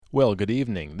Well, good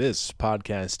evening. This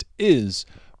podcast is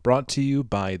brought to you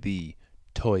by the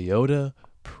Toyota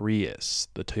Prius.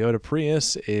 The Toyota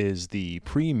Prius is the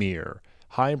premier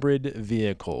hybrid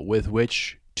vehicle with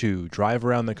which to drive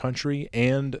around the country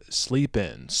and sleep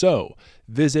in. So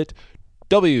visit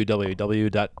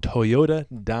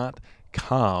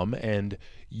www.toyota.com and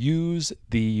use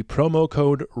the promo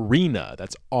code RENA,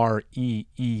 that's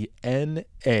REENA,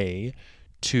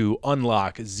 to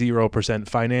unlock 0%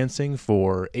 financing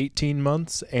for 18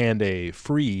 months and a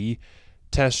free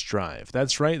test drive.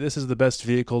 That's right, this is the best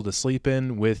vehicle to sleep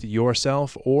in with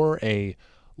yourself or a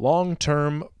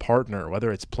long-term partner,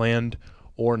 whether it's planned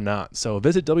or not. So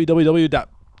visit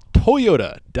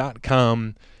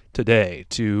www.toyota.com today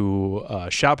to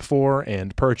shop for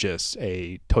and purchase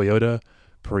a Toyota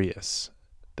Prius.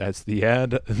 That's the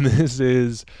ad. This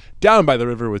is Down by the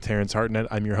River with Terrence Hartnett.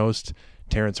 I'm your host,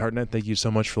 Terrence Hartnett. Thank you so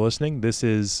much for listening. This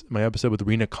is my episode with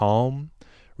Rena Kalm.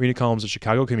 Rena Kalm's a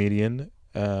Chicago comedian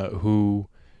who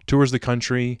tours the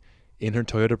country in her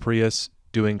Toyota Prius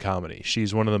doing comedy.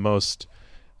 She's one of the most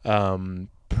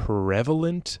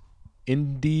prevalent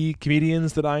indie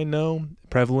comedians that I know.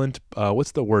 Prevalent,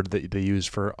 what's the word that they use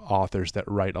for authors that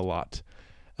write a lot?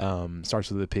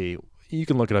 Starts with a P. You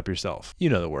can look it up yourself. You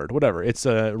know the word, whatever. It's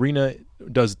Rena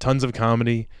does tons of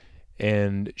comedy,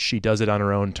 and she does it on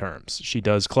her own terms. She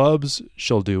does clubs,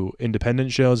 she'll do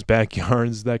independent shows,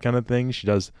 backyards, that kind of thing. She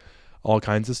does all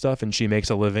kinds of stuff, and she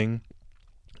makes a living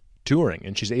touring.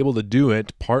 And she's able to do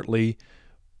it partly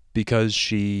because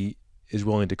she is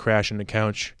willing to crash on the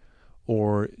couch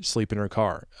or sleep in her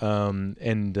car. I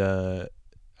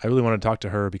really want to talk to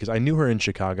her because I knew her in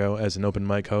Chicago as an open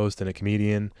mic host and a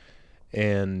comedian,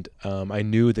 and I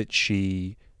knew that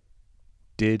she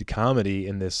did comedy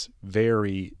in this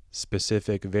very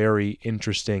specific, very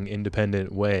interesting, independent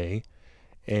way.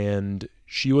 And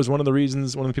she was one of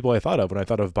the people I thought of when I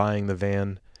thought of buying the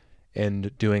van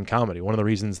and doing comedy. One of the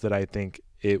reasons that I think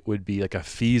it would be like a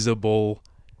feasible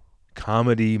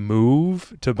comedy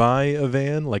move to buy a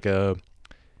van,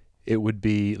 it would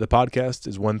be, the podcast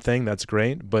is one thing, that's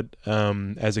great, but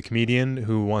as a comedian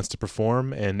who wants to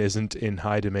perform and isn't in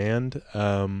high demand,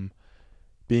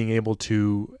 being able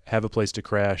to have a place to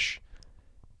crash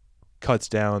cuts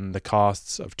down the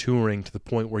costs of touring to the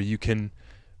point where you can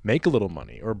make a little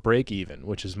money or break even,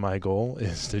 which is my goal,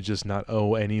 is to just not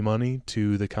owe any money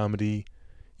to the comedy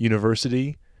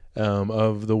university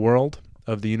of the world,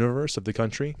 of the universe, of the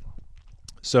country.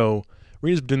 So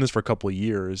Rena's been doing this for a couple of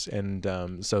years, and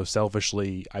so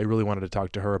selfishly, I really wanted to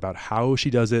talk to her about how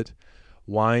she does it,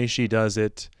 why she does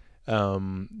it,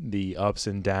 the ups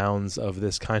and downs of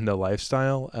this kind of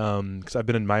lifestyle, because I've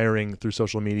been admiring through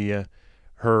social media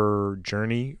her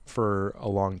journey for a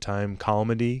long time.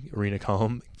 Calmedy, Rena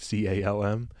Kalm,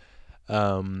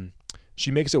 Calm. She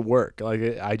makes it work.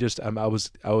 I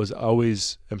was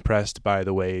always impressed by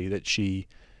the way that she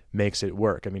makes it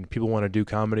work. I mean, people want to do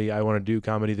comedy. I want to do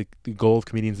comedy. The goal of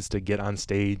comedians is to get on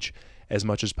stage as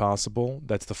much as possible.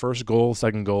 That's the first goal.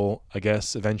 Second goal, I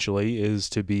guess, eventually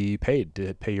is to be paid,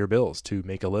 to pay your bills, to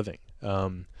make a living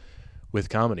with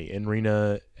comedy. And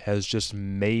Rena has just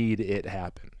made it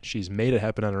happen. She's made it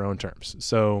happen on her own terms.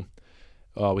 So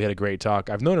we had a great talk.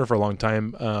 I've known her for a long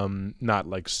time, not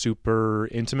like super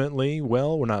intimately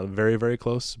well. We're not very, very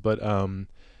close, but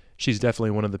she's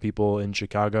definitely one of the people in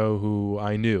Chicago who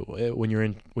I knew. When you're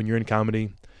in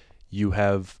comedy, you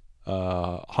have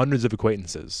hundreds of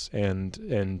acquaintances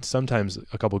and sometimes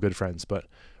a couple good friends. But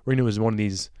Rena was one of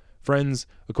these friends,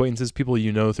 acquaintances, people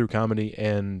you know through comedy,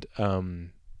 and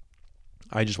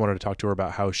I just wanted to talk to her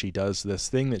about how she does this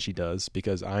thing that she does,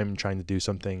 because I'm trying to do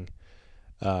something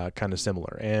kind of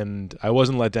similar. And I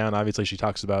wasn't let down. Obviously, she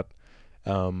talks about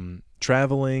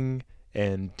traveling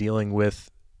and dealing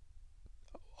with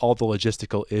all the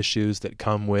logistical issues that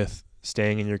come with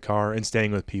staying in your car and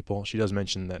staying with people. She does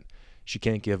mention that she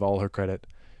can't give all her credit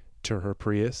to her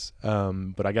Prius,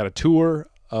 but I got a tour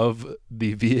of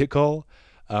the vehicle.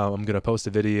 I'm going to post a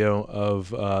video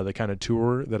of the kind of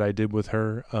tour that I did with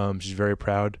her. She's very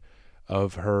proud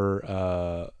of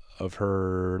her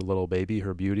little baby,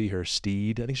 her beauty, her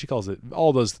steed. I think she calls it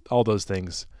all those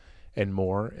things and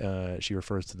more. She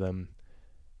refers to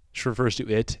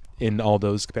it in all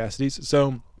those capacities.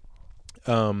 So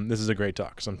this is a great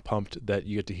talk. So I'm pumped that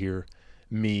you get to hear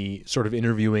me sort of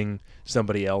interviewing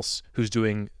somebody else who's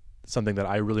doing something that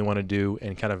I really want to do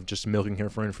and kind of just milking her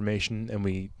for information. And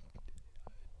we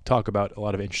talk about a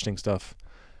lot of interesting stuff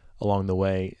along the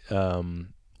way. A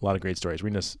lot of great stories.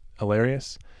 Rena's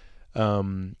hilarious. I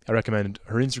recommend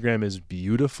her Instagram is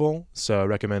beautiful. So I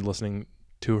recommend listening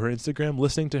to her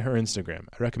Instagram.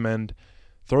 I recommend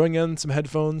throwing in some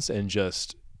headphones and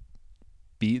just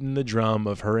beating the drum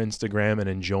of her Instagram and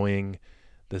enjoying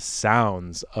the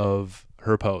sounds of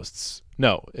her posts.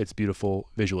 No, it's beautiful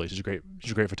visually. She's a great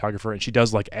photographer, and she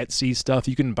does like Etsy stuff.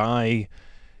 You can buy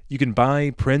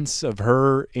prints of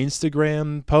her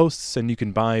Instagram posts, and you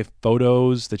can buy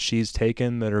photos that she's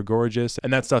taken that are gorgeous.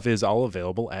 And that stuff is all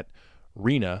available at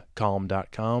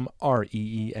ReenaCalm.com,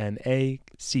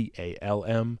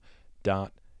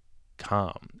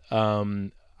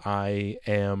 ReenaCalm.com. I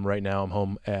am right now, I'm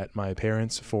home at my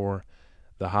parents' for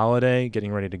the holiday,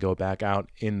 getting ready to go back out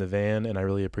in the van, and I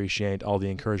really appreciate all the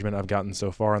encouragement I've gotten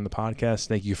so far on the podcast.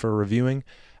 Thank you for reviewing.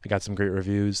 I got some great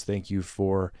reviews. Thank you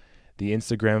for the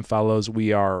Instagram follows.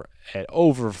 We are at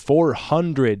over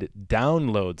 400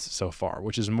 downloads so far,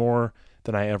 which is more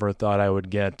than I ever thought I would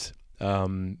get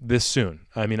this soon.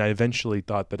 I mean, I eventually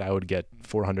thought that I would get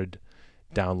 400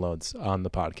 downloads on the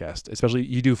podcast, especially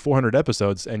you do 400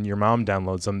 episodes and your mom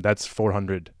downloads them. That's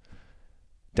 400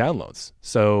 downloads.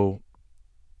 So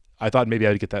I thought maybe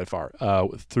I'd get that far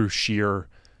through sheer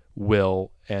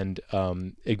will and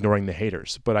ignoring the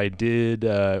haters. But I did.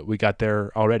 We got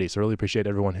there already. So I really appreciate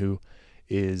everyone who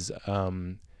is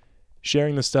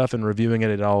sharing the stuff and reviewing it.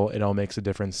 It all makes a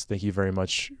difference. Thank you very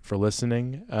much for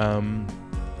listening.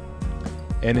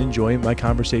 And enjoy my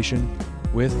conversation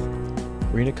with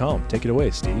Reena Calm. Take it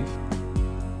away, Steve.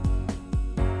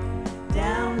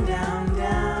 Down, down,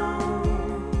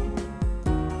 down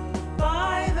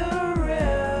by the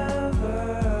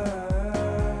river.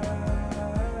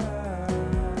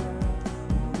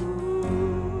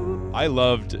 Ooh. I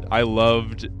loved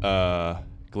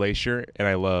Glacier, and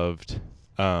I loved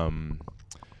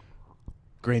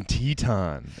Grand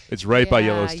Teton. It's right by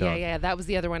Yellowstone. Yeah. That was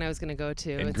the other one I was going to go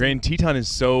to. And Grand Teton is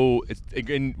so,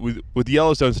 again, with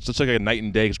Yellowstone, it's just like a night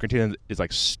and day, because Grand Teton is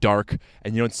like stark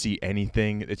and you don't see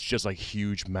anything. It's just like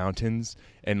huge mountains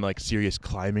and like serious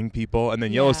climbing people. And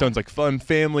then Yellowstone's like fun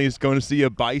families going to see a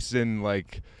bison,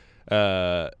 like,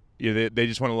 they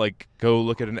just want to like go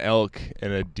look at an elk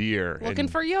and a deer. Looking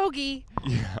for Yogi.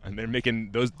 Yeah, and they're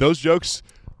making those jokes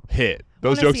hit.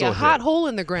 Those jokes see a will hot hit. hole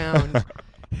in the ground.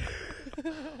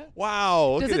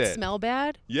 Wow, look Does at it smell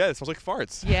bad? Yeah, it smells like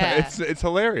farts. Yeah. It's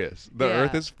hilarious. The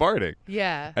earth is farting.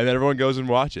 Yeah. And then everyone goes and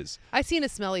watches. I've seen a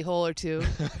smelly hole or two.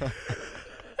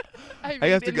 I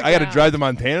got to drive to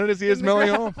Montana to see a smelly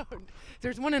hole.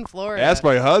 There's one in Florida. Ask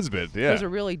my husband. Yeah. There's a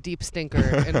really deep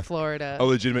stinker in Florida. A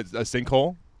legitimate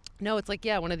sinkhole? No, it's like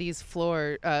one of these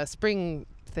spring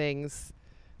things,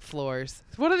 floors.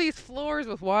 It's one of these floors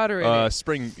with water in it.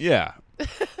 Spring, yeah.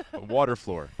 A water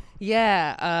floor.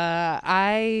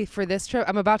 Yeah, for this trip,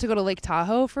 I'm about to go to Lake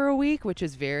Tahoe for a week, which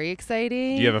is very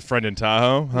exciting. Do you have a friend in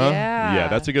Tahoe? Huh? Yeah. Yeah,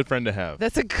 that's a good friend to have.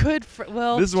 That's a good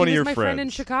well, this is one of your my friend in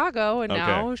Chicago, and Okay.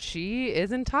 now she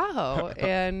is in Tahoe.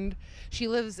 And she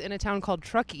lives in a town called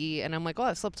Truckee, and I'm like,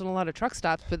 I've slept in a lot of truck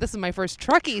stops, but this is my first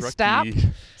Truckee stop.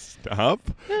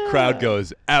 Crowd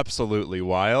goes absolutely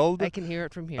wild. I can hear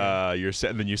it from here.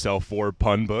 And then you sell 4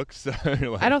 pun books.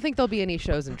 Like, I don't think there'll be any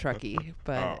shows in Truckee,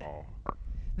 but oh.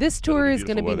 this tour be is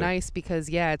going to beautiful be weather. nice because,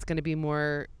 it's going to be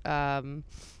more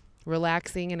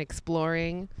relaxing and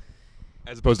exploring.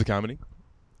 As opposed to comedy?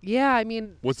 Yeah, I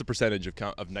mean, What's the percentage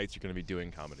of nights you're going to be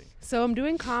doing comedy? so I'm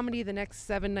doing comedy the next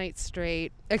 7 nights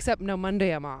straight, except no, Monday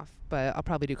I'm off, but I'll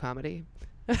probably do comedy.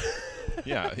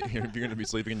 Yeah, if you're going to be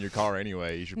sleeping in your car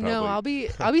anyway, you should probably. No,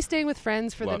 I'll be staying with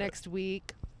friends for the Love it. next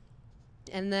week.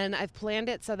 And then I've planned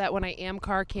it so that when I am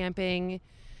car camping,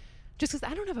 just because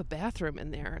I don't have a bathroom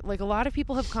in there. Like, a lot of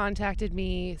people have contacted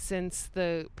me since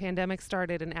the pandemic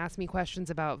started and asked me questions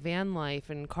about van life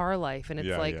and car life. And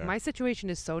it's my situation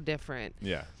is so different.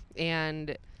 Yeah.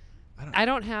 And I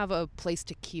don't have a place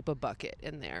to keep a bucket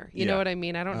in there. You know what I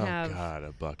mean? I don't have. Oh, God,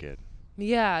 a bucket.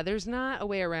 Yeah, there's not a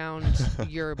way around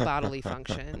your bodily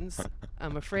functions.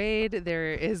 I'm afraid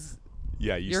there is.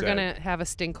 Yeah, You're going to have a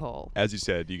stink hole. As you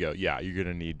said, you're going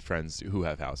to need friends who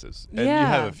have houses. And Yeah. you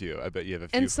have a few. I bet you have a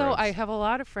few And so friends. I have a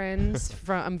lot of friends.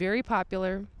 I'm very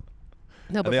popular.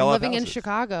 No, but they from all have living in houses.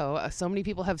 Chicago, so many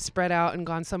people have spread out and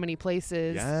gone so many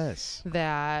places Yes.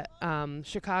 that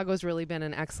Chicago's really been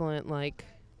an excellent, like...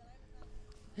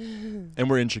 And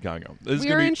we're in Chicago. We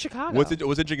are in Chicago. What's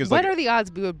interesting is What are the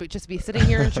odds we would just be sitting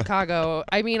here in Chicago?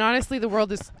 I mean, honestly, the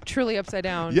world is truly upside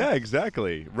down. Yeah,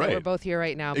 exactly. that Right. We're both here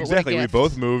right now. But Exactly. What a We gift.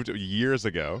 both moved years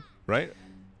ago, right?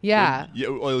 Yeah.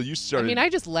 Well, you I started. mean, I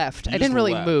just left. you I just didn't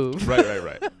really left. move.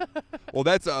 Right. Well,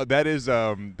 that's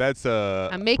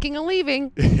I'm making a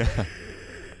leaving. Yeah.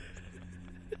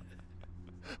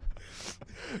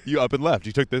 You up and left.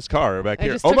 You took this car back I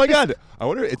here. just Oh took my this- God! I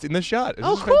wonder. It's in the shot. This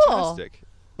Oh, is cool. fantastic.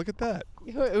 Look at that.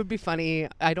 It would be funny.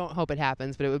 I don't hope it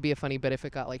happens, but it would be a funny bit if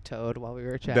it got like towed while we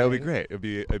were chatting. That would be great. It'd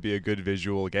be a good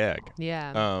visual gag.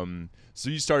 Yeah.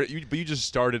 So you just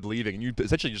started leaving, and you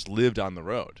essentially just lived on the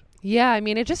road. Yeah, I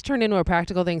mean, it just turned into a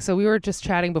practical thing. So we were just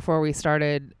chatting before we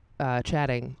started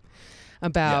chatting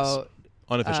about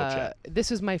Unofficial chat. This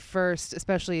was my first,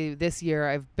 especially this year.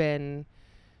 I've been,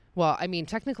 well, I mean,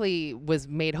 technically was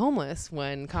made homeless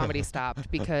when comedy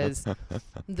stopped because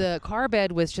the car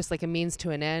bed was just like a means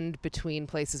to an end between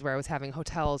places where I was having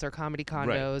hotels or comedy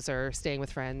condos or staying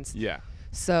with friends. Yeah.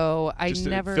 So I Just to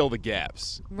never fill the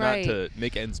gaps, Right. not to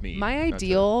make ends meet. My not to-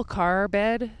 ideal car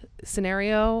bed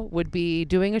scenario would be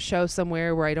doing a show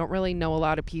somewhere where I don't really know a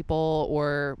lot of people,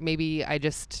 or maybe I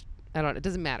don't know, it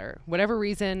doesn't matter. Whatever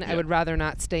reason, I Yeah. would rather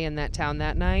not stay in that town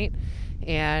that night.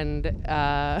 And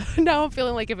now I'm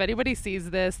feeling like if anybody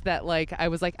sees this, that like I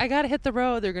was like, I gotta hit the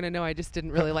road, they're gonna know I just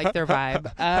didn't really like their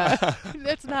vibe.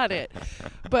 That's not it.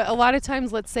 But a lot of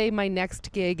times, let's say my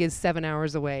next gig is 7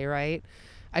 hours away, right?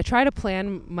 I try to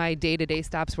plan my day-to-day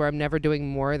stops where I'm never doing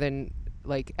more than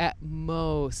like at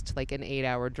most like an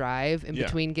 8-hour drive in Yeah.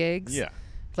 between gigs. Yeah.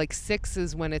 Like 6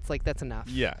 is when it's like that's enough.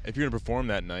 Yeah. If you're gonna perform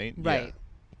that night, Right. Yeah.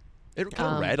 It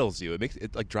kind of rattles you. It makes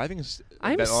it like driving is.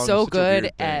 I'm that long is so such a good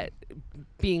weird thing. at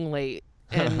being late.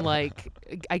 And like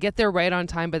I get there right on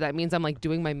time, but that means I'm like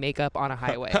doing my makeup on a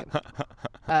highway.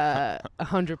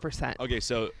 100%. Okay,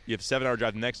 so you have a 7-hour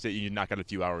drive the next day. You knock out a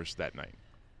few hours that night.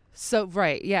 So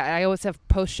right, yeah, I always have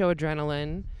post-show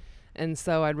adrenaline, and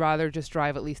so I'd rather just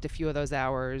drive at least a few of those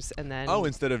hours, and then. Oh,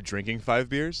 instead of drinking 5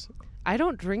 beers. I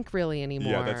don't drink really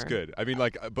anymore. Yeah, that's good. I mean,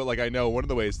 but I know one of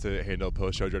the ways to handle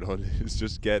post-show adrenaline is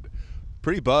just get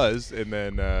pretty buzzed, and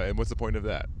then and what's the point of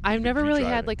that? I've never Be really had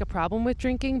driving. like a problem with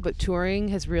drinking, but touring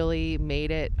has really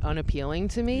made it unappealing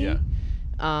to me. Yeah.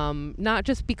 Not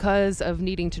just because of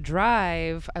needing to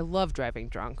drive. I love driving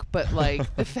drunk, but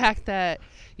like the fact that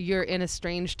you're in a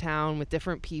strange town with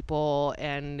different people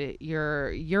and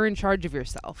you're in charge of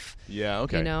yourself. Yeah.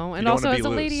 Okay. You know, and don't also wanna as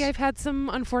be a lady, loose. I've had some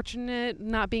unfortunate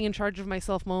not being in charge of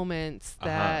myself moments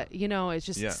that you know it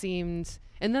just Yeah. seemed.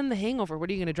 And then the hangover. What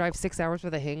are you going to drive 6 hours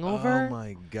with a hangover? Oh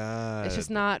my god. It's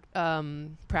just not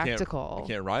practical. I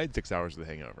can't ride 6 hours with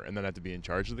a hangover and then have to be in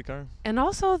charge of the car. And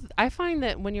also, I find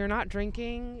that when you're not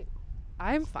drinking,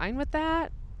 I'm fine with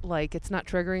that. Like, it's not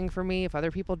triggering for me if other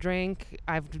people drink.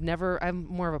 I'm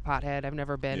more of a pothead. I've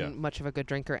never been Yeah. much of a good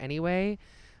drinker anyway.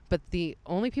 But the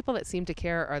only people that seem to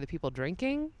care are the people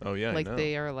drinking. Oh yeah. I Like, know.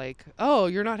 they are like, oh,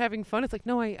 you're not having fun? It's like,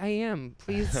 no, I am.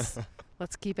 Please,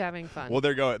 let's keep having fun. Well,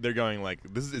 they're going like,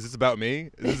 is this about me?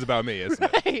 This is about me, isn't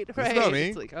it? right, right. about me.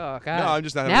 It's like, oh, God. No, I'm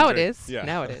just not having Now a it drink. is. Yeah.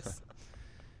 Now it is.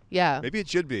 Yeah. Maybe it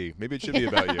should be. Maybe it should be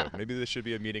about you. Maybe this should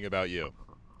be a meeting about you.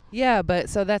 Yeah, but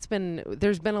so there's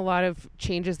been a lot of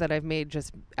changes that I've made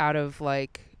just out of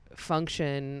like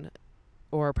function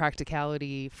or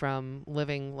practicality from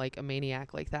living like a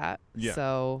maniac like that. Yeah.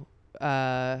 So,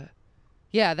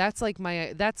 yeah, that's like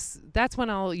that's when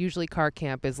I'll usually car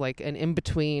camp is like an in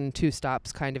between 2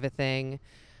 stops kind of a thing.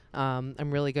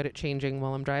 I'm really good at changing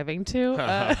while I'm driving too.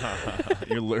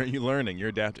 You're learning. You're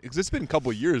adapting. Because it's been a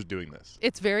couple of years doing this.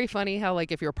 It's very funny how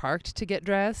like if you're parked to get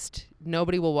dressed,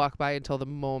 nobody will walk by until the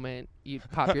moment you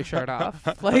pop your shirt off.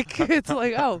 Like it's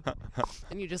like, oh,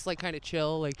 and you just like kind of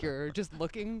chill, like you're just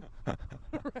looking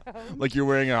around. Like you're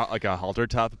wearing a halter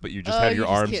top, but you just Oh, have you your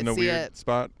just arms can't in a see weird it.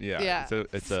 spot. Yeah. Yeah.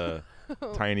 It's a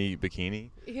tiny bikini.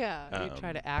 Yeah, you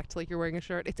try to act like you're wearing a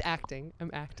shirt. It's acting. I'm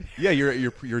acting. Yeah,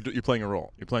 you're playing a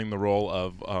role. You're playing the role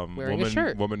of Wearing a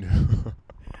shirt. woman who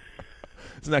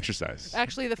it's an exercise.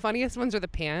 Actually, the funniest ones are the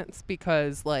pants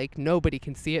because like nobody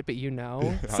can see it, but you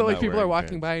know. I'm So like not people are wearing walking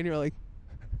pants. by and you're like,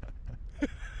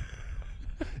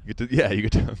 You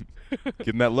get to give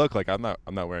them that look like I'm not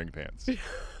wearing pants.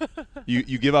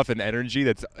 you give off an energy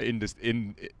that's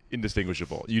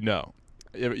indistinguishable. You know,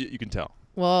 you can tell.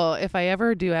 well, if I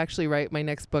ever do actually write my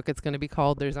next book, it's going to be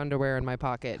called "There's Underwear in My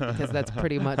Pocket" because that's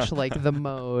pretty much like the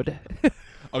mode.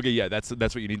 Okay, yeah, that's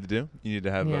what you need to do. You need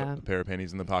to have Yeah. a pair of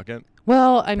panties in the pocket.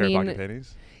 Well, I Pair of pocket mean,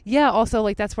 panties. yeah. Also,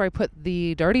 like that's where I put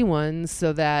the dirty ones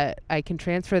so that I can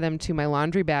transfer them to my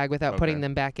laundry bag without putting Okay.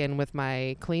 them back in with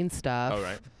my clean stuff. All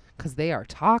right. Because they are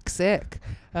toxic.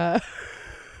 There's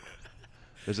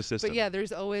a system. But yeah,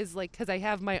 there's always like, because I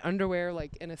have my underwear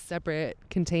like in a separate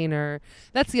container.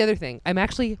 That's the other thing. I'm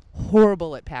actually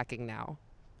horrible at packing now.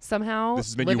 Somehow, This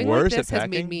has made you living worse like at this has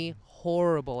packing? made me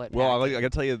horrible at Well, packing. I gotta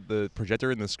tell you, the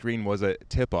projector in the screen was a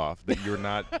tip-off that you're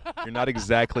not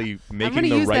exactly I'm making gonna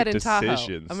the use right that in Tahoe.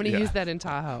 decisions. I'm gonna Yeah. use that in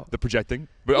Tahoe. The projecting,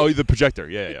 but the projector,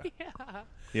 yeah. Yeah.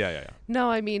 Yeah. No,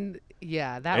 I mean,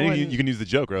 yeah, that And one. you can use the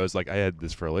joke, where I was like, I had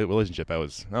this for a relationship. I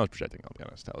was projecting. I'll be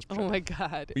honest. I was projecting. Oh my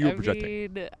God. You were I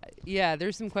projecting. mean, yeah, there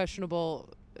were some questionable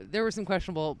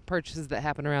purchases that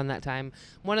happened around that time.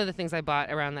 One of the things I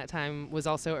bought around that time was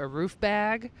also a roof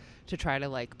bag to try to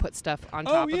like put stuff on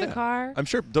top of the car. I'm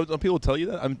sure. Don't people tell you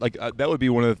that? I'm like that would be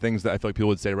one of the things that I feel like people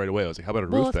would say right away. I was like, how about a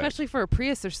Well, roof bag? especially for a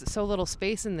Prius, there's so little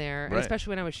space in there, and Right.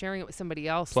 especially when I was sharing it with somebody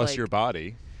else. Plus like, your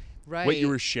body. right. Wait, you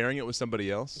were sharing it with somebody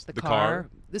else? the car.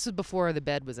 This was before the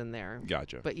bed was in there.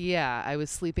 Gotcha. But yeah, I was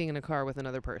sleeping in a car with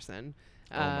another person.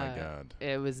 Oh my God.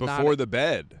 It was Before not the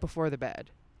bed. before the bed.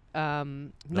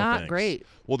 No Not thanks. great.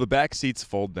 Well, the back seats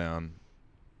fold down,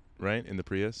 right, in the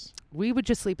Prius. We would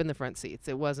just sleep in the front seats.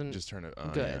 It wasn't Just turn it. Oh,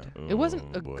 good. yeah. It wasn't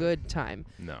Oh, a boy. good time.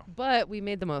 No. But we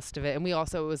made the most of it. And we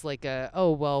also, it was like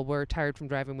we're tired from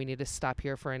driving. We need to stop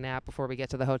here for a nap before we get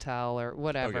to the hotel or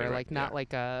whatever. Okay, right, like, not yeah.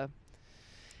 like a.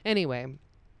 Anyway,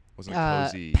 Wasn't a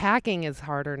cozy. packing is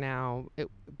harder now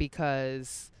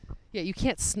because, yeah, you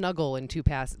can't snuggle in two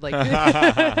like,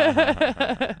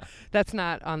 that's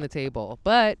not on the table.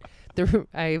 But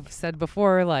I've said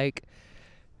before, like,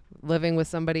 living with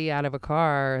somebody out of a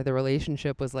car, the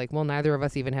relationship was like, well, neither of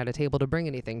us even had a table to bring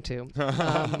anything to.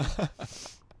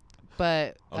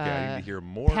 But Okay, I need to hear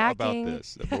more packing- about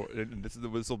this.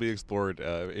 This will be explored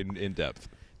in depth.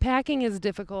 packing is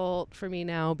difficult for me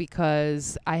now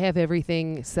because I have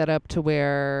everything set up to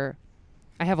where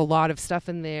I have a lot of stuff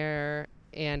in there,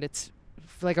 and it's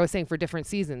like I was saying, for different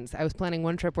seasons. I was planning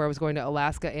one trip where I was going to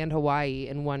Alaska and Hawaii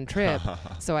in one trip,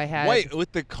 so I had Wait,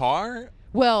 with the car?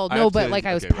 well, I no, have but to- like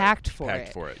I was okay, right. packed for Packed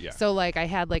it. for it, yeah. So like I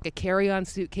had like a carry-on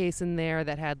suitcase in there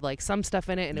that had like some stuff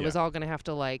in it, and it was Yeah. all gonna have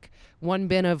to like one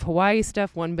bin of Hawaii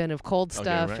stuff, one bin of cold Okay,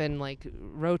 stuff, right. and like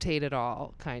rotate it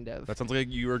all kind of. That sounds like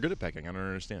you were good at packing. I don't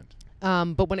understand.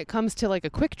 But when it comes to like a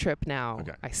quick trip now,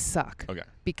 Okay. I suck Okay.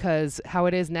 because how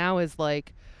it is now is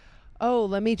like, oh,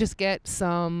 let me just get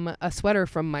a sweater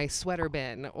from my sweater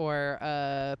bin, or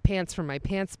pants from my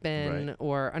pants bin, Right.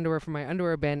 or underwear from my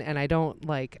underwear bin, and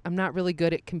I'm not really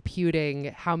good at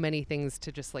computing how many things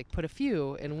to just like put a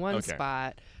few in one Okay.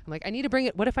 spot. I'm like, I need to bring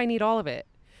it. What if I need all of it?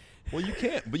 Well, you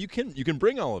can't, but you can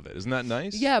bring all of it. Isn't that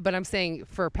nice? Yeah, but I'm saying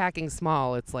for packing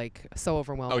small, it's like so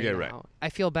overwhelming Okay, now. right. I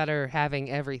feel better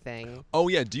having everything. Oh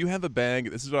yeah. Do you have a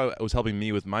bag? This is what was helping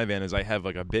me with my van. Is I have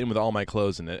like a bin with all my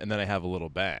clothes in it, and then I have a little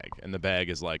bag, and the bag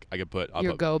is like I could put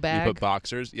Your go bag? You put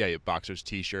boxers. Yeah, boxers,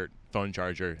 t-shirt, phone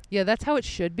charger. Yeah, that's how it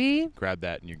should be. Grab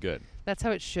that, and you're good. That's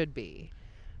how it should be.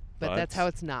 But But that's how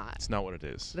it's not. It's not what it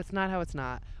is. That's not how it's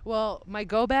not. Well, my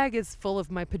go bag is full of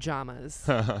my pajamas.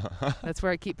 That's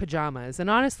where I keep pajamas.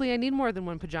 And honestly, I need more than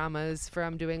one pajamas for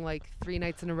I'm doing like 3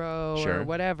 nights in a row Sure. or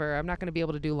whatever. I'm not going to be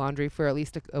able to do laundry for at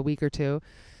least a week or two.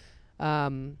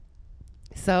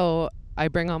 So I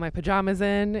bring all my pajamas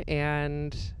in,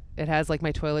 and it has like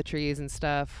my toiletries and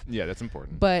stuff. Yeah, that's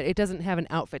important. But it doesn't have an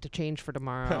outfit to change for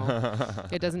tomorrow.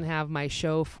 It doesn't have my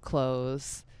show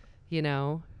clothes, you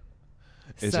know?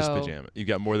 It's just So pajamas. You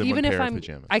got more than even one if pair I'm, of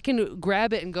pajamas. I can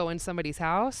grab it and go in somebody's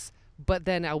house, but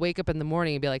then I'll wake up in the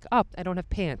morning and be like, oh, I don't have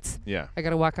pants. Yeah. I got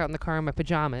to walk out in the car in my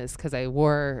pajamas because I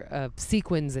wore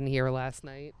sequins in here last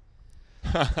night.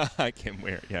 I cannot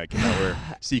wear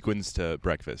sequins to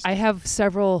breakfast. I have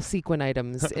several sequin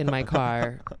items in my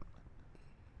car.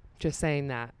 Just saying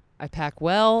that. I pack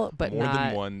well, but more not,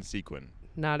 than one sequin.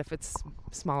 not if it's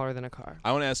smaller than a car.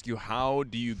 I want to ask you, how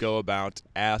do you go about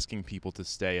asking people to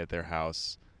stay at their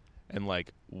house, and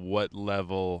like what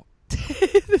level?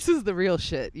 This is the real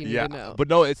shit you need Yeah, to know. but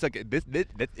no, it's like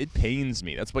it pains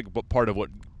me. That's like part of what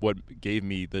gave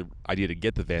me the idea to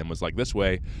get the van was like, this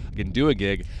way I can do a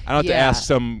gig. I don't have to Yeah. ask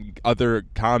some other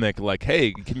comic like,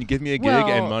 hey, can you give me a gig Well,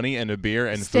 and money and a beer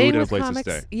and Staying food and a with place comics,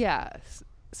 to stay? Yeah.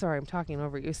 Sorry, I'm talking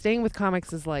over you. Staying with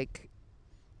comics is like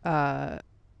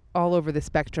all over the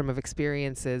spectrum of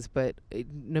experiences, but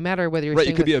no matter whether you're Right,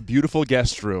 staying it could be with- a beautiful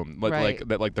guest room, Right.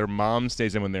 like their mom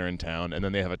stays in when they're in town, and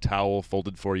then they have a towel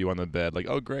folded for you on the bed, like,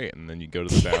 oh great, and then you go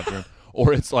to the bathroom,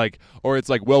 or it's like,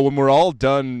 well, when we're all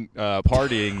done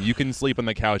partying, you can sleep on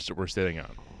the couch that we're sitting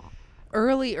on.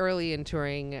 early in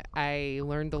touring, I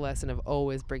learned the lesson of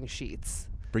always bring sheets.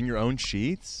 Bring your own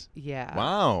sheets. Yeah.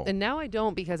 Wow. And now I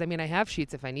don't, because I mean I have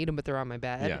sheets if I need them, but they're on my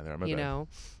bed. Yeah, they're on my you bed. know,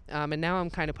 and now I'm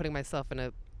kind of putting myself in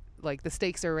a, like, the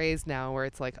stakes are raised now, where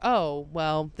it's like, oh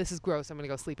well, this is gross. I'm gonna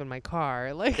go sleep in my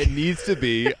car. Like, It needs to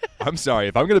be. I'm sorry,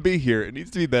 if I'm gonna be here, it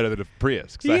needs to be better than a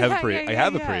Prius, because I have a Prius. I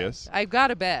have a Prius. I've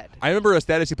got a bed. I remember a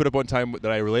status you put up one time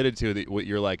that I related to. What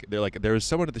you're like, they're like, there was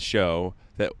someone at the show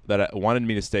that wanted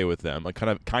me to stay with them, like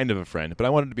kind of a friend, but I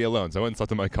wanted to be alone. So I went and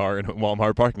slept in my car in a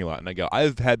Walmart parking lot, and I go,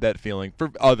 I've had that feeling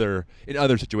in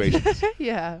other situations.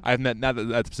 Yeah. I've not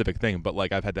that specific thing, but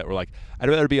like I've had that where like I'd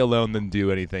rather be alone than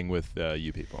do anything with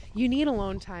you people. You need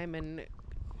alone time, and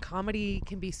comedy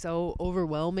can be so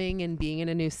overwhelming, and being in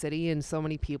a new city and so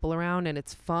many people around, and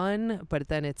it's fun, but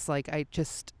then it's like I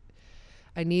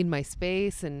need my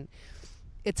space. And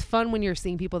it's fun when you're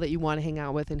seeing people that you want to hang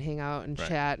out with and Right.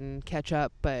 chat and catch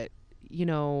up, but you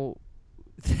know,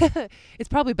 it's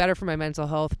probably better for my mental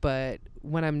health. But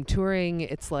when I'm touring,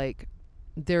 it's like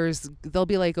there'll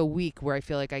be like a week where I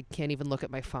feel like I can't even look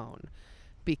at my phone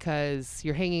because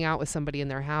you're hanging out with somebody in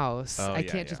their house. Oh, I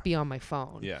yeah, can't just be on my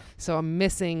phone. Yeah. So I'm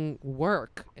missing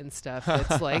work and stuff.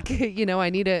 It's like, you know, I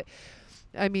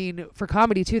mean, for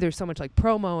comedy too, there's so much like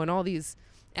promo and all these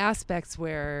aspects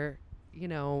where, you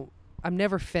know, I'm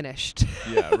never finished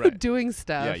Yeah, right. doing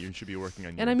stuff. Yeah, you should be working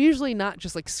on. And I'm usually not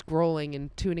just like scrolling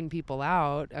and tuning people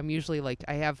out. I'm usually like,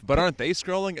 I have. But aren't they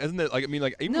scrolling? Isn't it like I mean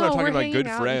like even no, when I'm talking we're about hanging good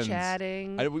out friends, and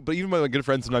chatting. but even with my good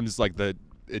friends, sometimes it's like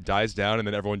it dies down and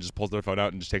then everyone just pulls their phone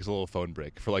out and just takes a little phone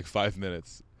break for like 5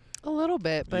 minutes. A little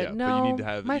bit, but Yeah, but you no. need to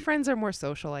have- my friends are more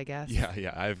social, I guess.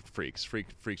 Yeah, I have freaks for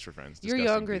friends. You're disgusting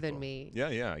younger people. than me. Yeah,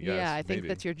 Yeah, I think maybe.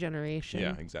 that's your generation.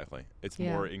 Yeah, exactly. It's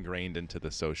Yeah. more ingrained into the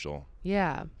social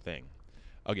Yeah. thing.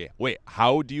 Okay, wait.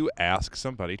 How do you ask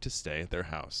somebody to stay at their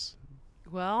house?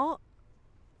 Well,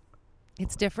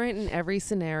 it's different in every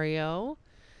scenario,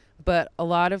 but a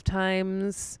lot of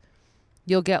times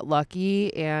you'll get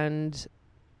lucky, and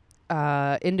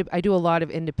I do a lot of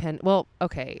independent. Well,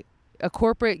 okay, a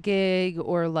corporate gig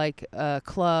or like a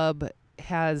club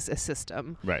has a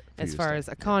system Right. as far as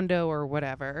a condo or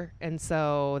whatever, and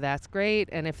so that's great.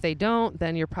 And if they don't,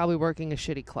 then you're probably working a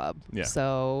shitty club. Yeah.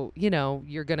 So you know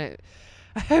you're gonna.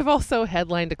 I've also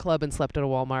headlined a club and slept at a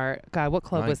Walmart. God, what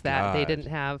club My was that? They God. didn't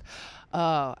have.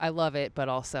 Oh, I love it, but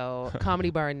also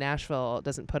Comedy Bar in Nashville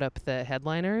doesn't put up the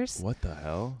headliners. What the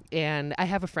hell? And I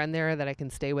have a friend there that I can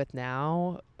stay with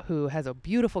now who has a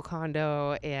beautiful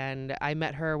condo, and I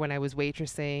met her when I was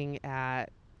waitressing at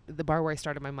the bar where I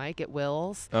started my mic at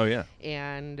Will's. Oh yeah.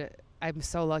 And I'm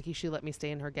so lucky she let me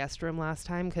stay in her guest room last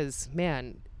time because,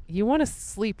 man, you want to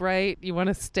sleep right. You want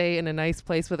to stay in a nice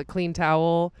place with a clean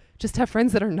towel. Just have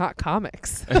friends that are not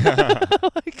comics.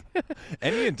 Like,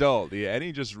 Any adult,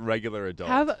 any just regular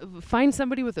adult. find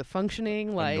somebody with a functioning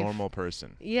a life. normal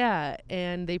person. Yeah,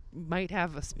 and they might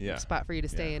have a Yeah. spot for you to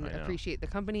stay Yeah, and I know. appreciate the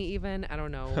company even. I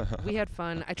don't know. We had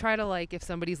fun. I try to, like, if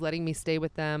somebody's letting me stay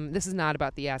with them, this is not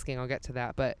about the asking, I'll get to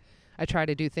that, but I try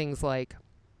to do things like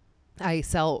I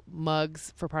sell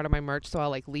mugs for part of my merch, so I'll,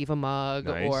 like, leave a mug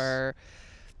Nice. or,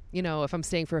 you know, if I'm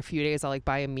staying for a few days, I'll, like,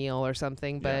 buy a meal or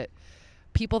something. Yeah. But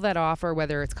people that offer,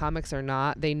 whether it's comics or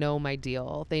not, they know my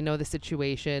deal. They know the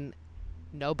situation.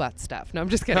 No butt stuff. No, I'm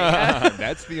just kidding.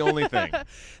 That's the only thing.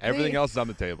 Everything They- else is on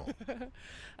the table.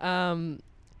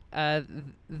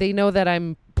 They know that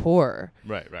I'm poor,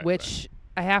 Right. which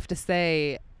I have to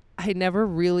say, I never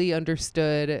really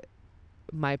understood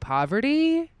my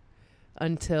poverty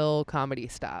until comedy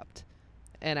stopped.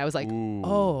 And I was like, Ooh.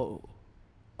 oh,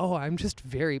 I'm just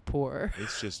very poor.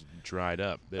 It's just dried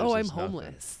up. There's Oh, I'm just nothing.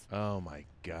 homeless. Oh my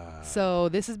god. So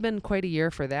this has been quite a year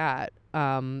for that.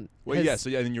 Well, yeah. So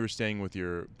yeah, then you were staying with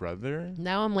your brother.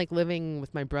 Now I'm like living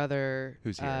with my brother.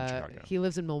 Who's here in Chicago? He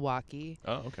lives in Milwaukee.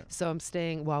 Oh, okay. So I'm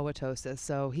staying Wauwatosa.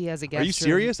 So he has a guest Are you room.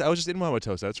 serious? I was just in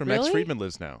Wauwatosa. That's where Max Really? Friedman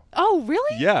lives now. Oh,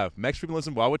 really? Yeah, Max Friedman lives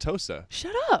in Wauwatosa.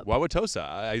 Shut up. Wauwatosa.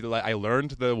 I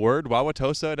learned the word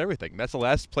Wauwatosa and everything. That's the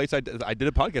last place I did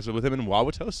a podcast with him in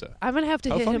Wauwatosa. I'm going to have to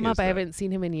How hit funny him is up. I that? haven't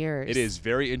seen him in years. It is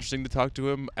very interesting to talk to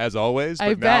him as always. I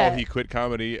But now bet. he quit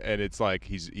comedy and it's like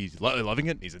he's loving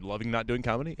it. He's loving not doing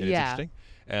comedy and Yeah. it's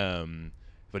interesting.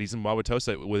 But he's in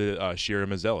Wauwatosa with Shira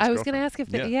Mazel. I was going to ask if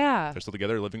they, yeah. They're still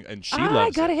together living, and she I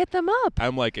loves got to it. hit them up.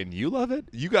 I'm like, and you love it?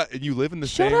 You live in the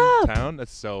Shut same up. town?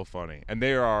 That's so funny. And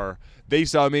they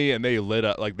saw me and they lit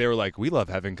up. Like they were like, we love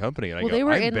having company. And I Well, go, they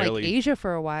were I'm in like barely Asia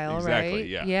for a while, Exactly, right?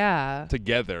 yeah. Yeah.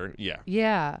 together. Yeah.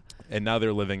 Yeah. And now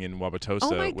they're living in Wauwatosa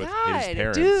Oh my with God, his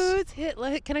parents.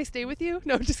 dudes, can I stay with you?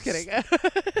 No, just kidding.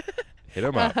 Hit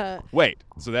him up. Wait,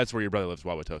 so that's where your brother lives,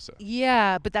 Wauwatosa.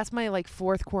 Yeah, but that's my like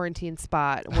fourth quarantine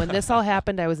spot. When this all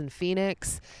happened, I was in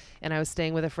Phoenix, and I was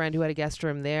staying with a friend who had a guest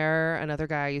room there. Another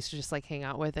guy I used to just like hang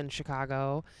out with in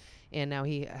Chicago, and now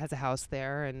he has a house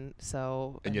there, and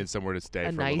so And you had somewhere to stay a for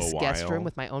a nice little while. guest room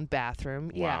with my own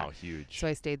bathroom. Yeah. Wow, huge. So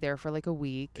I stayed there for like a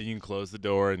week. And you can close the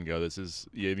door and go, this is,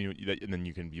 and then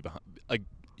you can be behind. Like,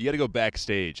 you got to go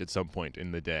backstage at some point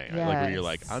in the day. Like, where you're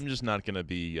like, Yes. I'm just not going to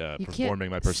be You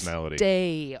performing my can't personality.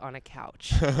 Stay on a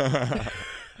couch.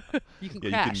 You can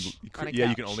crash on a couch.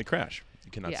 you can only crash.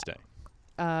 You cannot Yeah.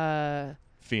 stay.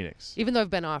 Phoenix. Even though I've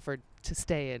been offered to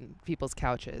stay in people's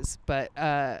couches, but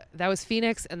that was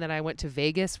Phoenix, and then I went to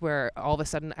Vegas, where all of a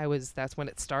sudden that's when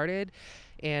it started,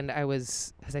 and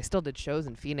because I still did shows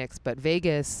in Phoenix, but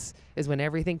Vegas is when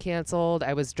everything canceled.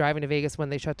 I was driving to Vegas when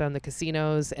they shut down the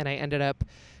casinos, and I ended up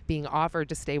being offered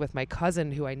to stay with my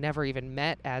cousin, who I never even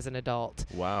met as an adult.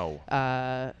 Wow.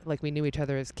 Like we knew each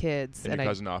other as kids, And your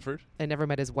cousin offered? I never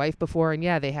met his wife before, and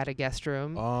yeah, they had a guest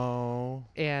room. Oh.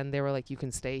 And they were like, you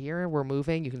can stay here. We're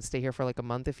moving. You can stay here for like a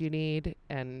month if you need.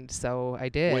 And so I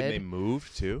did. Wait, they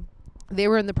moved too? They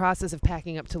were in the process of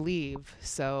packing up to leave.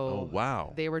 So Oh,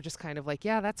 wow. they were just kind of like,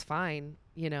 yeah, that's fine.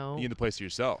 You know? You need the place to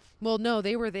yourself. Well, no,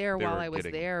 they were there They while were I was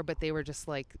getting- there, but they were just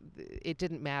like, it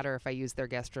didn't matter if I used their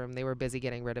guest room. They were busy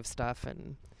getting rid of stuff.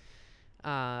 And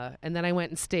then I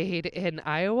went and stayed in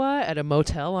Iowa at a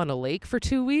motel on a lake for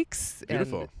 2 weeks.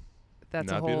 Beautiful. And that's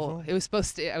Not a whole. beautiful? It was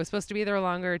supposed to. I was supposed to be there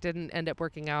longer. It didn't end up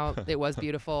working out. It was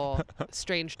beautiful.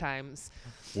 Strange times.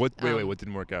 Wait, Um, what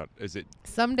didn't work out? Is it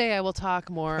Someday I will talk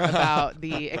more about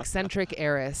the eccentric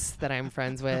heiress that I'm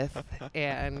friends with,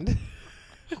 and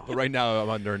But right now I'm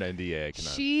under an NDA. I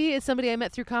cannot. she is somebody I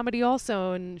met through comedy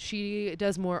also, and she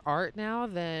does more art now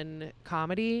than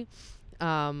comedy.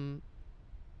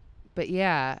 But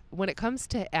yeah, when it comes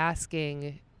to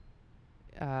asking,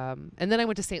 and then I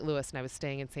went to St. Louis, and I was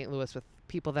staying in St. Louis with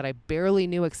people that I barely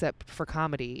knew except for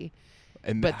comedy.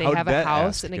 And But they how have did a that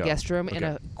house ask and a go? guest room in Okay.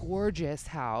 a gorgeous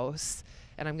house.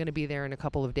 And I'm going to be there in a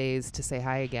couple of days to say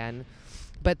hi again.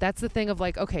 But that's the thing of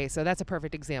like, okay, so that's a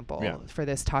perfect example Yeah. for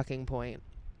this talking point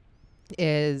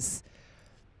is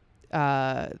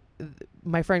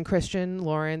my friend Christian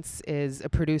Lawrence is a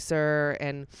producer,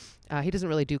 and he doesn't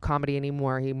really do comedy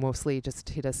anymore. He mostly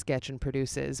he does sketch and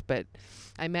produces. But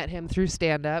I met him through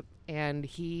stand-up, and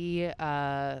he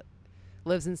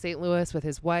lives in St. Louis with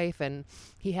his wife, and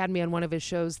he had me on one of his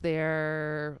shows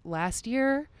there last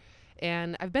year.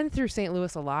 And I've been through St.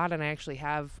 Louis a lot, and I actually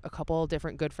have a couple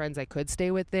different good friends I could stay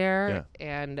with there.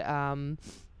 And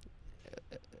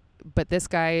but this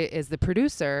guy is the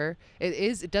producer.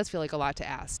 It does feel like a lot to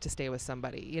ask to stay with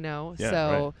somebody, you know? Yeah,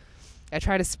 so right. I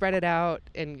try to spread it out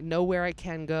and know where I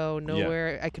can go, know Yeah.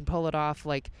 where I can pull it off.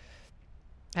 Like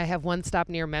I have one stop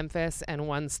near Memphis and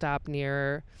one stop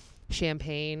near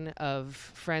Champaign of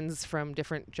friends from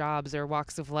different jobs or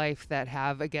walks of life that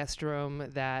have a guest room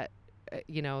that,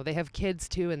 you know, they have kids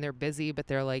too, and they're busy, but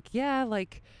they're like, yeah,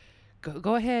 like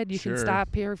go ahead. You Sure. can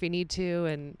stop here if you need to.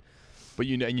 And But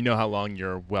you know how long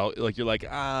you're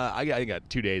I got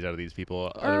 2 days out of these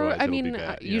people. or Otherwise I it'll mean, be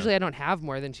bad, usually I don't have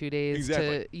more than 2 days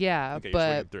Exactly. to, yeah, Okay, you're but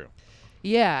swinging through.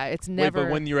 yeah, it's never. Wait,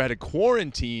 but when you're at a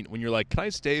quarantine, when you're like, can I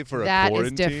stay for That a is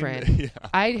quarantine? different. Yeah.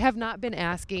 I have not been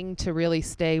asking to really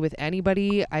stay with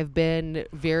anybody. I've been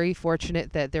very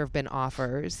fortunate that there have been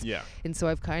offers. Yeah. And so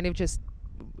I've kind of just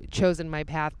chosen my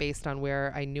path based on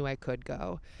where I knew I could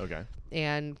go. Okay.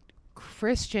 And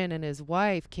Christian and his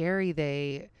wife, Carrie,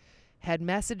 they had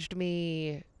messaged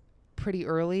me pretty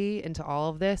early into all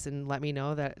of this and let me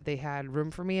know that they had room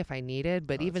for me if I needed.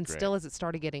 But Oh, even that's great. still, as it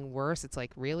started getting worse, it's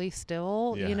like, really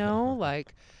still, Yeah. you know,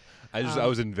 like. I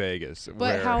was in Vegas. But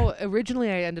where how originally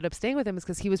I ended up staying with him is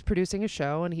because he was producing a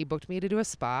show and he booked me to do a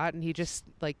spot, and he just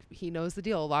like he knows the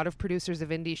deal. A lot of producers of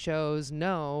indie shows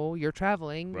know you're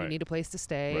traveling, Right. you need a place to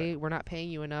stay. Right. We're not paying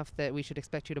you enough that we should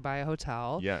expect you to buy a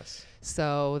hotel. Yes.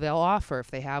 So they'll offer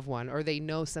if they have one, or they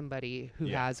know somebody who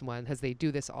Yeah. has one, because they do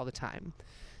this all the time.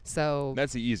 So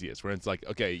That's the easiest. Where it's like,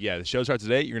 okay, yeah, the show starts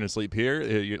today. You're gonna sleep here.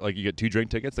 You get 2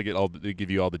 drink tickets. They give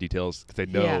you all the details because they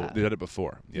know Yeah. they did it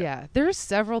before. yeah, there's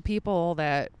several people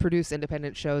that produce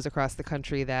independent shows across the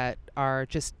country that are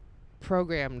just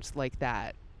programmed like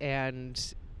that,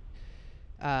 and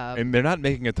And they're not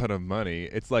making a ton of money.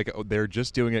 It's like they're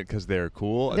just doing it because they're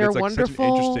cool. They're it's like such wonderful.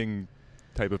 an interesting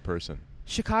type of person.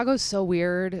 Chicago's so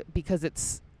weird because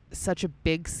it's such a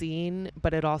big scene,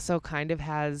 but it also kind of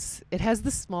has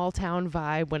the small town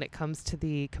vibe when it comes to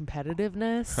the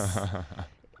competitiveness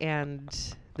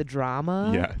and the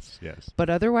drama. Yes. But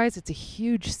otherwise, it's a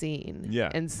huge scene. Yeah,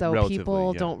 And so relatively,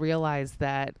 people yeah. don't realize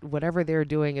that whatever they're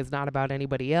doing is not about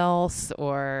anybody else,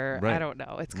 or I Right. don't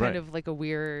know. It's kind Right. of like a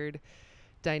weird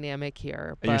dynamic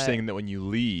here. And you're But saying that when you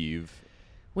leave,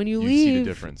 when you you leave, see the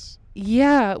difference.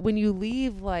 yeah, when you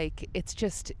leave, like, it's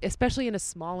just, especially in a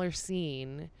smaller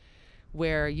scene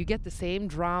where you get the same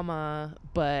drama,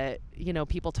 but, you know,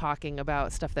 people talking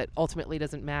about stuff that ultimately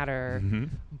doesn't matter, Mhm.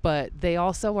 but they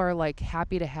also are, like,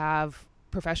 happy to have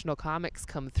professional comics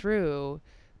come through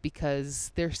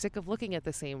because they're sick of looking at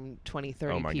the same 20,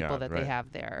 30 Oh my people God, that right. they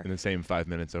have there. In the same 5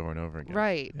 minutes over and over again.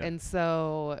 Right. Yeah. And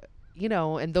so you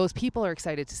know, and those people are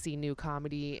excited to see new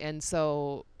comedy. And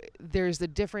so there's a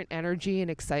different energy and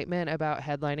excitement about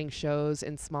headlining shows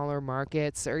in smaller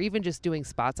markets, or even just doing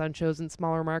spots on shows in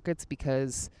smaller markets,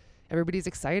 because everybody's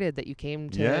excited that you came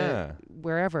to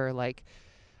wherever. Like,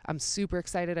 I'm super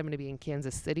excited. I'm going to be in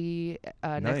Kansas City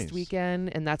Nice. next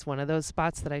weekend. And that's one of those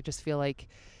spots that I just feel like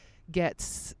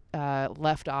gets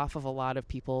left off of a lot of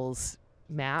people's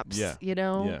maps, Yeah. you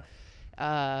know?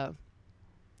 Yeah.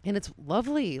 And it's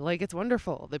lovely. Like, it's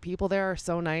wonderful. The people there are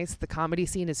so nice. The comedy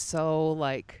scene is so,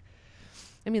 like,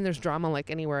 I mean, there's drama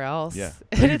like anywhere else. Yeah.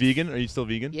 And Are you it's- vegan? Are you still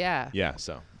vegan? Yeah. Yeah.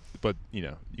 So, but you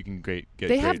know, you can get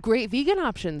They have great vegan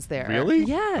options there. Really?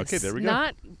 Yes. Okay, there we go.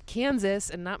 Not Kansas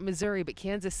and not Missouri, but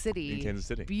Kansas City. in Kansas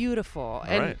City. Beautiful. All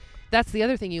And right. that's the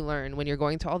other thing you learn when you're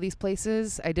going to all these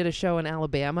places. I did a show in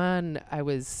Alabama, and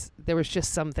there was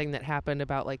just something that happened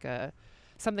about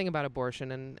something about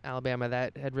abortion in Alabama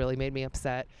that had really made me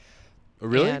upset. Oh,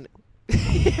 really? And,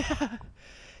 yeah.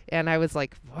 And I was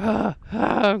like,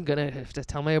 I'm going to have to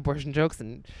tell my abortion jokes,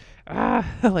 and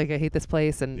like, I hate this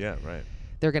place, and Yeah. Right.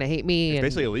 they're going to hate me. It's and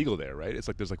basically illegal there, right? It's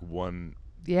like there's like one.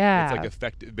 yeah. It's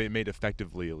like made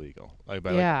effectively illegal, like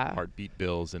by Yeah. like heartbeat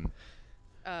bills and.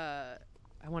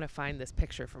 I want to find this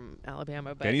picture from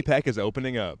Alabama, but Fanny Pack is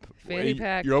opening up. Fanny Wait,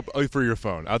 Pack- You're for your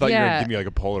phone. I thought you were Yeah. gonna give me like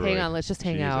a Polaroid. hang on, let's just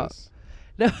hang out. Jesus.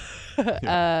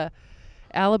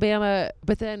 Alabama,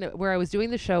 but then where I was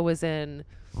doing the show was in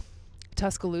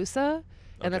Tuscaloosa,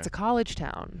 and that's a Okay. college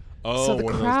town. Oh, so the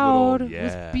one of those crowd little-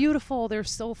 yeah. was beautiful. They're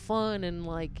so fun, and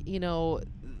like, you know,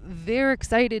 they're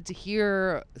excited to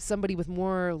hear somebody with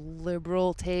more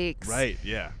liberal takes. Right.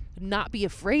 Yeah. Not be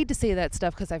afraid to say that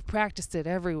stuff, because I've practiced it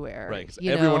everywhere. Right. 'Cause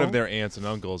you every one know? of their aunts and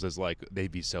uncles is like,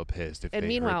 they'd be so pissed if And they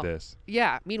meanwhile- heard this.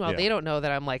 Yeah. Meanwhile, Yeah. they don't know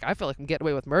that I'm like, I feel like I'm getting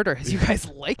away with murder because you guys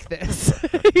like this,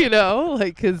 you know,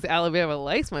 like, because Alabama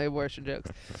likes my abortion jokes.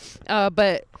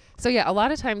 But so yeah, a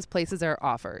lot of times places are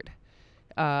offered,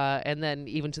 and then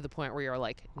even to the point where you're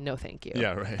like, no, thank you.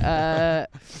 Yeah. Right.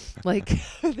 Like,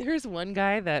 there's one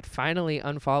guy that finally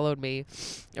unfollowed me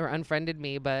or unfriended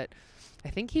me, but I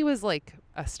think he was like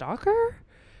a stalker.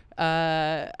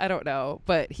 I don't know,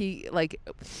 but he, like,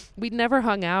 we'd never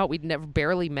hung out, we'd never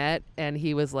barely met, and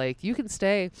he was like, you can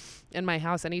stay in my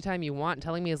house anytime you want,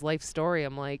 telling me his life story.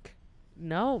 I'm like,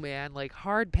 no, man, like,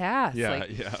 hard pass. yeah.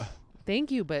 Like, Yeah.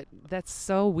 thank you, but that's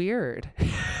so weird.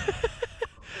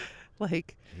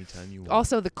 Like, Anytime you want.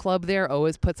 also the club there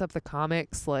always puts up the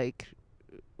comics. Like,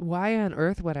 why on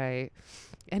earth would I?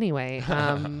 Anyway,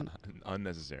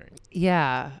 Unnecessary.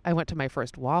 yeah, I went to my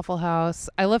first Waffle House.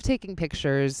 I love taking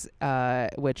pictures,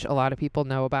 which a lot of people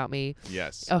know about me.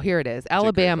 Yes. Oh, here it is. great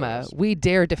Alabama, photos. we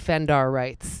dare defend our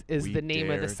rights is We the name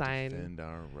of dare the sign. Defend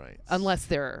our rights. Unless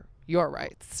they're your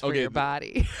rights for Okay, your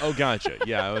body. Oh, gotcha.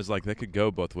 Yeah, I was like, that could go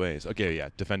both ways. Okay, yeah,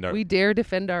 defend our. We dare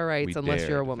defend our rights we unless dare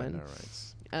you're a defend woman. Our rights.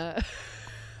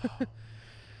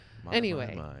 My,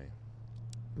 Anyway. my.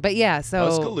 But yeah, so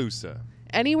Tuscaloosa.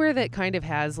 anywhere that kind of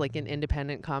has like an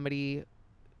independent comedy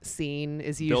scene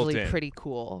is usually in. pretty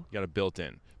cool. You got it built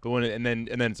in. But when and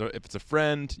then so if it's a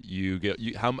friend, you get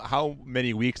how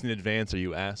many weeks in advance are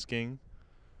you asking?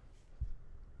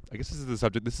 I guess this is the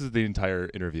subject. This is the entire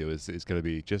interview is going to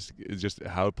be just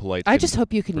how polite. I can just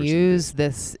hope you can person be. use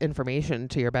this information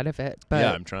to your benefit. But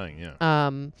Yeah, I'm trying. Yeah,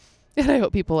 and I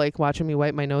hope people like watching me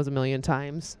wipe my nose a million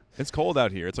times. it's cold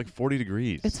out here. It's like 40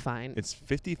 degrees. It's fine. It's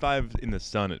 55 in the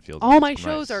sun. It feels. All like. my It's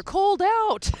shows nice. are cold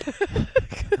out.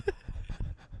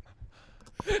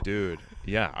 Dude,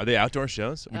 yeah. Are they outdoor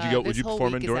shows? Would you go? Would this you whole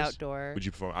perform week indoors? Is outdoor. Would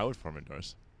you perform? I would perform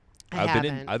indoors. I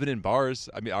haven't. I've been in bars.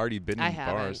 I mean, I already been I in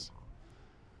haven't. bars.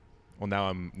 Well, now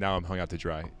I'm hung out to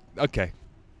dry. Okay.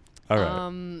 All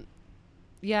right.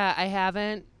 Yeah, I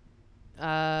haven't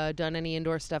done any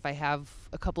indoor stuff. I have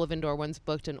a couple of indoor ones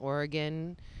booked in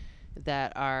Oregon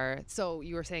that are. So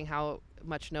you were saying how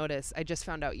much notice? I just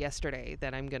found out yesterday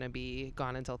that I'm gonna be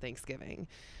gone until Thanksgiving.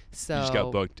 So You just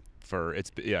got booked for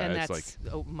it's yeah. and It's that's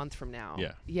like a month from now.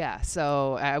 Yeah. Yeah.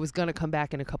 So I was gonna come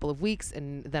back in a couple of weeks,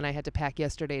 and then I had to pack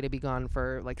yesterday to be gone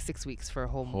for like 6 weeks for a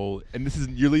whole. whole and this is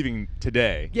you're leaving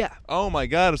today. Yeah. Oh my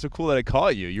God! It's so cool that I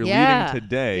caught you. You're Yeah. leaving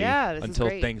today. Yeah, this is until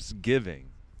great. Thanksgiving.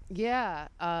 Yeah.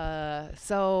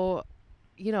 So,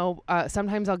 you know,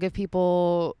 sometimes I'll give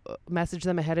people message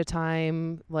them ahead of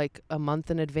time, like a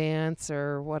month in advance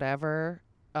or whatever.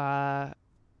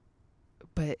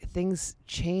 But things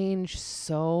change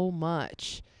so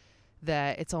much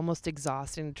that it's almost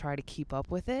exhausting to try to keep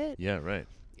up with it. Yeah. Right.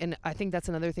 and I think that's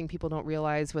another thing people don't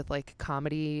realize with like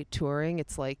comedy touring.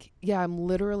 It's like, yeah, I'm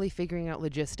literally figuring out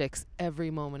logistics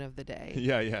every moment of the day,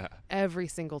 Yeah. every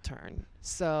single turn.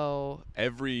 So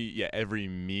Every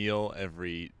meal,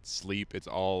 every sleep, it's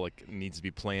all like needs to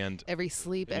be planned. every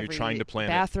sleep, And you're every trying to plan it.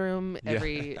 bathroom, Yeah.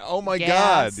 every Oh my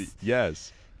gas. God.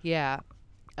 Yes. Yeah.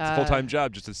 It's a full-time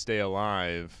job just to stay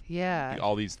alive. Yeah.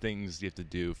 All these things you have to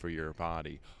do for your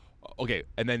body. Okay,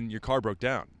 and then your car broke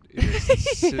down in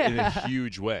a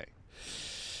huge way.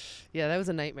 Yeah, that was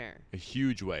a nightmare. A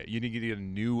huge way. You need to get a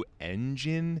new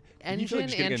engine. Can you feel like Engine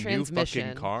just getting and a new transmission.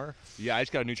 fucking car? Yeah, I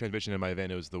just got a new transmission in my van.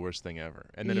 It was the worst thing ever.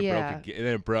 And then it Yeah. broke again. And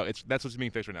then it broke. That's what's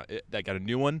being fixed right now. I got a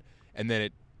new one, and then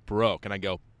it broke. And I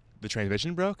go, the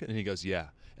transmission broke? And he goes, yeah.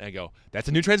 And I go, that's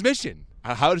a new transmission.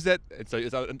 How does that?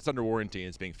 It's under warranty and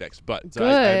it's being fixed. But so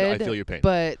I feel your pain.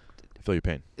 But I feel your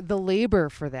pain. the labor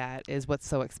for that is what's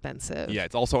so expensive. Yeah,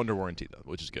 it's also under warranty though,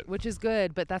 which is good. Which is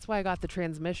good, but that's why I got the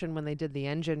transmission when they did the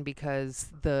engine,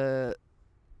 because the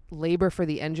labor for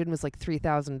the engine was like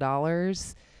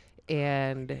 $3,000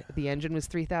 and the engine was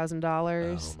 $3,000.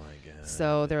 Oh my god.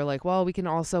 So they're like, well, we can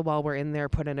also, while we're in there,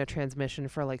 put in a transmission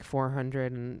for like $400.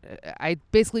 And I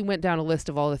basically went down a list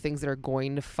of all the things that are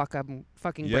going to fucking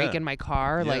Yeah. break in my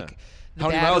car. Yeah. Like the How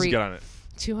many miles battery, you get on it?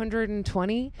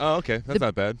 220. Oh, okay. That's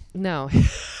not bad. No.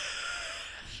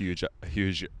 Huge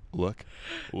look.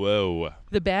 Whoa.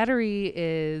 The battery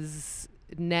is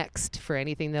next for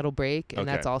anything that'll break, and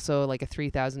that's Okay. also like a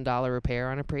 $3,000 repair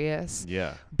on a Prius.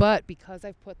 Yeah. But because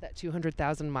I've put that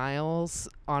 200,000 miles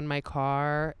on my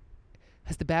car,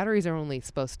 because the batteries are only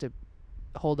supposed to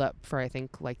hold up for, I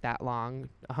think, like that long,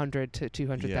 100 to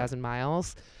 200,000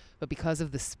 miles. But because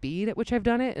of the speed at which I've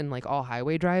done it and like all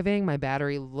highway driving, my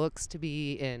battery looks to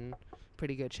be in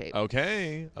pretty good shape.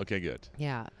 Okay. Okay, good.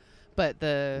 Yeah. But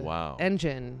the Wow.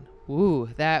 engine, ooh,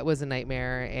 that was a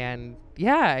nightmare. And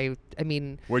yeah, I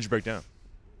mean, Where'd you break down?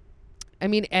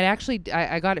 it actually,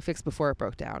 I got it fixed before it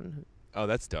broke down. Oh,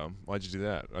 that's dumb. Why'd you do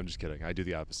that? I'm just kidding. I do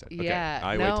the opposite. Okay. Yeah,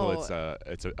 I wait till no.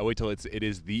 I wait till it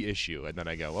is the issue, and then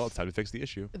I go, well, it's time to fix the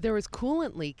issue. There was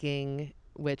coolant leaking,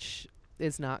 which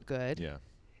is not good. Yeah.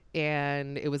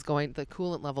 And it was the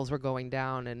coolant levels were going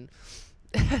down, and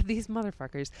these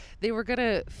motherfuckers, they were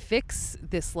gonna fix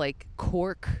this like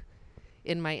cork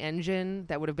in my engine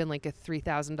that would have been like a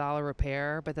 $3,000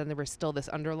 repair, but then there was still this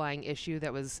underlying issue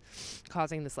that was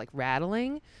causing this like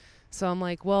rattling. So I'm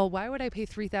like, well, why would I pay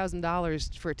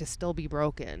 $3,000 for it to still be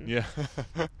broken? Yeah.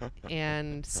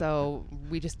 And so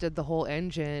we just did the whole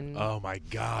engine. Oh my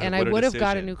god. and what I a would have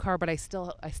got a decision. new car, but I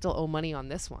still owe money on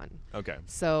this one. Okay.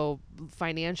 So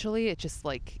financially, it just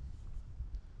like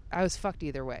I was fucked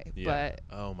either way. Yeah.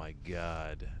 But Oh my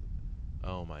god.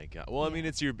 Oh my god. Well, I mean,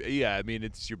 it's your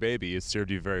baby. It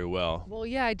served you very well. well,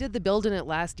 yeah, I did the build in it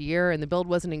last year, and the build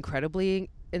wasn't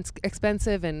incredibly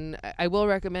expensive. And I will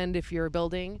recommend if you're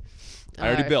building. I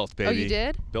already built, baby. Oh, you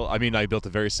did? I built a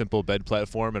very simple bed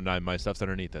platform, and my stuff's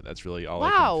underneath it. That's really all I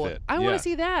Wow, can fit. I want to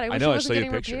see that. I wish know, it I wasn't saw you a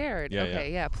getting picture. repaired. Yeah,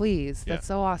 Okay, yeah, please. Yeah. That's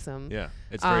so awesome. Yeah,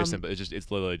 it's very Um, simple. It's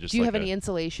literally just. Do you like have any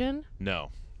insulation? No.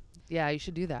 Yeah, you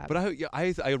should do that. But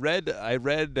I read,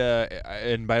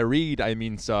 and by read I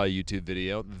mean saw a YouTube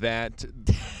video that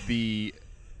the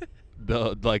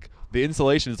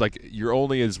insulation is like you're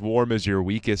only as warm as your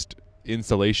weakest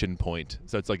insulation point.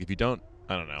 So it's like if you don't,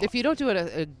 I don't know. if you don't do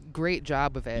a great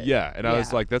job of it. Yeah, and I was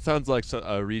yeah. like, that sounds like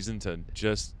a reason to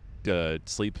just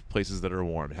sleep places that are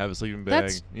warm. Have a sleeping bag.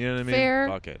 That's You know what I mean? fair.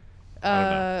 Fuck it. I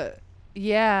don't know.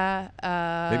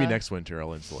 Yeah. Maybe next winter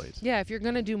I'll insulate. Yeah, if you're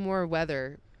gonna do more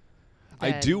weather.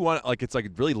 I do want it's like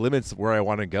it really limits where I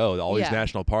want to go. All these Yeah.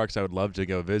 national parks I would love to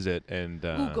go visit and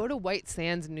Ooh, go to White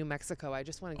Sands in New Mexico. I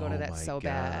just want to go Oh to that my so God.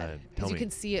 bad Tell because you me.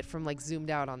 can see it from like zoomed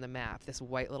out on the map. This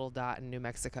white little dot in New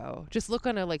Mexico. Just look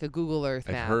on a Google Earth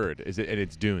I've map. heard. Is it and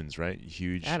it's dunes, right?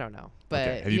 Huge. I don't know,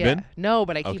 but Have you yeah. been? No,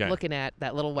 but I keep Okay. looking at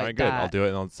that little All white right, good. dot. I'll do it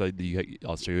and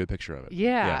I'll show you a picture of it.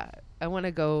 Yeah, I want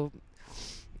to go.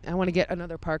 I want to get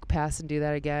another park pass and do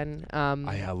that again.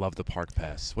 I love the park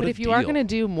pass. What but a if you are deal. going to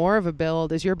do more of a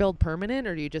build, is your build permanent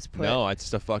or do you just put? No, it's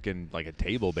just a fucking like a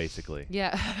table basically.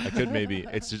 Yeah. I could maybe.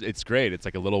 It's great. It's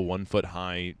like a little 1 foot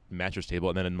high mattress table,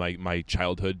 and then in my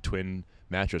childhood twin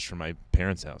mattress from my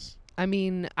parents' house. I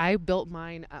mean, I built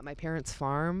mine at my parents'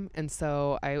 farm, and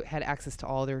so I had access to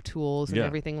all their tools and Yeah.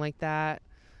 everything like that.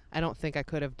 I don't think I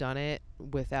could have done it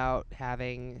without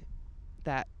having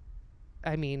that.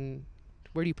 I mean,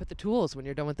 where do you put the tools when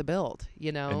you're done with the build?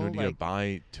 You know, And when you like,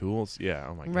 buy tools, yeah.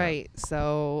 Oh my god. right.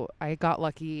 So I got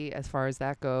lucky as far as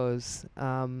that goes.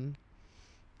 I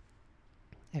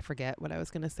forget what I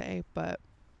was gonna say, but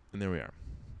And there we are.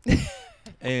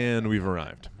 And we've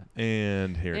arrived.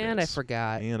 And here it is. And I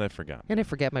forgot. And I forgot. And I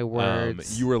forget my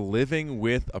words. You were living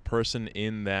with a person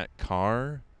in that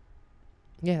car?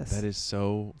 Yes. That is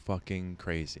so fucking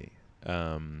crazy.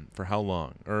 For how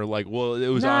long? Or like, well, it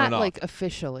was Not on and off. like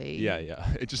officially.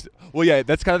 Yeah. It just, well, yeah,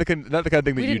 that's kind of not the kind of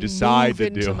thing that We you didn't decide move to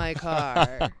into do. my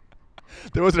car.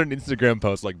 There wasn't an Instagram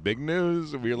post like, big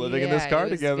news, we're living in this car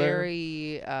it was together.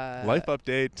 Very Life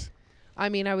update. I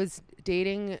mean, I was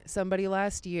dating somebody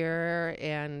last year,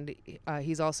 and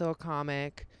he's also a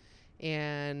comic,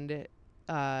 and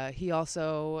he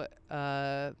also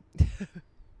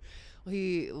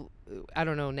I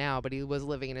don't know now, but he was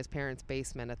living in his parents'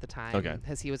 basement at the time. Okay.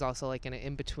 Because he was also like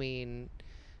in between.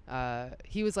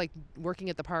 He was like working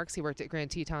at the parks. He worked at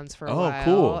Grand Tetons for a while.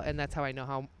 Cool. And that's how I know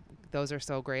how those are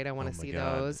so great. I want to Oh my see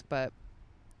God. those. But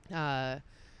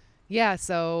yeah,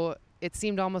 so it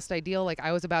seemed almost ideal. Like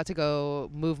I was about to go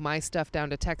move my stuff down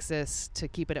to Texas to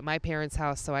keep it at my parents'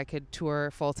 house so I could tour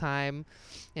full time.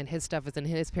 And his stuff is in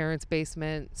his parents'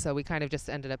 basement. So we kind of just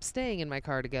ended up staying in my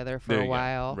car together for There a you go.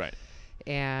 while. Right.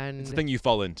 And It's the thing you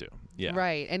fall into. Yeah.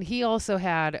 right. And he also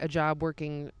had a job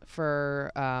working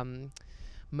for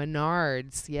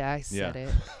Menards. Yeah, I said Yeah.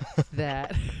 it.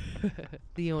 That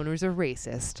the owners are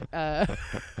racist.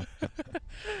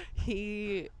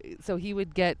 He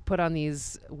would get put on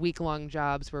these week-long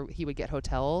jobs where he would get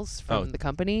hotels from the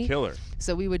company. Killer.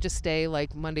 So we would just stay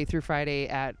like Monday through Friday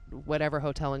at whatever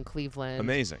hotel in Cleveland.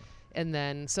 Amazing. And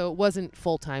then, so it wasn't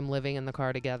full-time living in the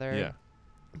car together. Yeah.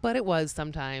 But it was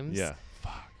sometimes. Yeah.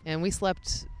 And we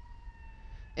slept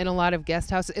in a lot of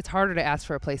guest houses. It's harder to ask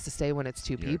for a place to stay when it's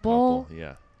two You're a people. couple,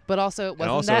 yeah. But also, it wasn't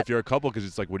And also, that. if you're a couple, because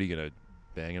it's like, what are you going to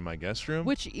bang in my guest room?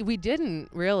 Which we didn't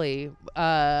really.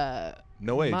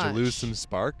 No way. Did you lose much. some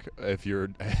spark if you're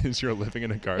living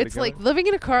in a car It's together? like living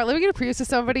in a car, living in a Prius with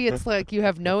somebody. It's like you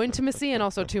have no intimacy and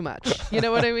also too much. You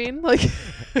know what I mean? Like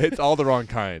It's all the wrong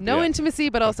kind. no yeah. intimacy,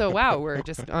 but also wow, we're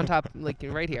just on top, like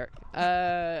right here.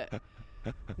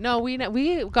 No, we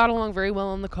got along very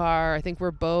well in the car. I think we're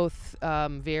both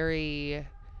very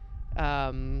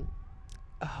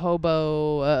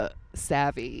hobo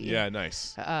savvy. Yeah,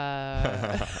 nice.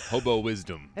 I Hobo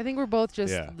wisdom. think we're both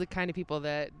just Yeah. the kind of people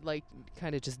that like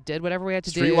kind of just did whatever we had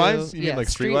to do. Streetwise? You mean yeah, like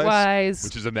Streetwise? Streetwise.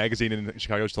 Which is a magazine in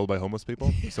Chicago told by homeless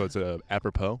people. So it's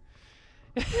apropos.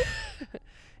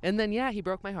 And then yeah, he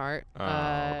broke my heart. Oh,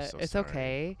 I'm so it's sorry.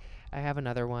 okay. I have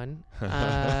another one.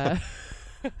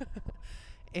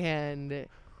 And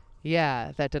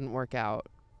yeah, that didn't work out.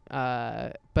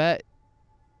 But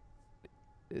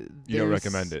You don't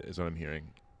recommend it, is what I'm hearing.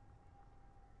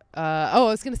 I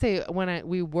was gonna say when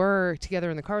we were together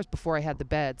in the cars before I had the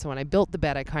bed. So when I built the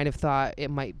bed, I kind of thought it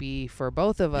might be for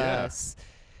both of Yeah. us,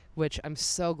 which I'm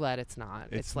so glad it's not.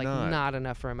 It's like not. not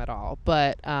enough room at all.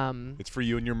 But It's for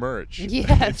you and your merch.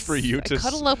 yes, It's for you I to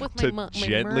cuddle up with to my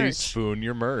gently merch. spoon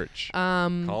your merch.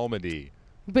 Comedy.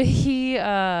 But he,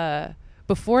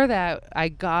 before that,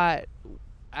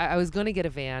 I was going to get a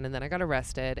van, and then I got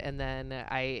arrested, and then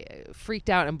I freaked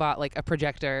out and bought like a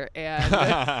projector and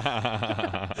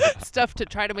stuff to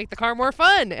try to make the car more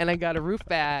fun. And I got a roof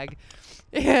bag.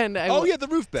 And Oh yeah, the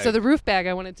roof bag. So the roof bag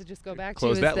I wanted to just go back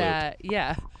Close to that is that,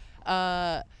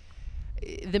 yeah.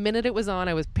 The minute it was on,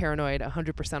 I was paranoid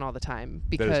 100% all the time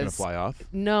that it's gonna because fly off.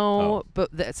 no, Oh.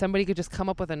 but somebody could just come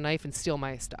up with a knife and steal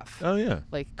my stuff. Oh yeah.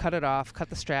 Like cut it off,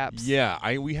 cut the straps.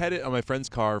 Yeah, we had it on my friend's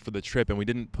car for the trip, and we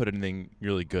didn't put anything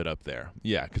really good up there.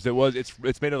 Yeah, because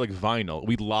it's made of like vinyl.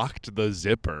 We locked the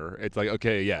zipper. It's like,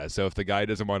 okay, yeah. So if the guy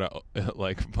doesn't want to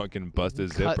like fucking bust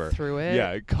his Cut zipper, through it.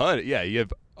 yeah, cut it. Yeah, you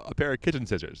have a pair of kitchen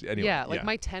scissors. Anyway, Yeah, like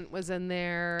my tent was in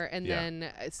there, and Yeah.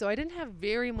 then so I didn't have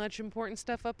very much important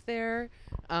stuff up there,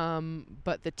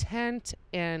 but the tent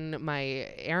and my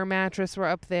air mattress were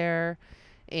up there,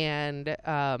 and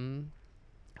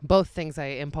both things I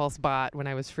impulse bought when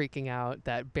I was freaking out.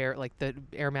 That like the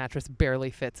air mattress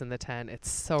barely fits in the tent. It's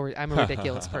so I'm a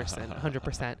ridiculous person,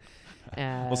 100%.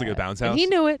 Almost like a bounce and house? he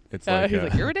knew it. It's like, he's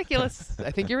like, "You're ridiculous. I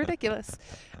think you're ridiculous."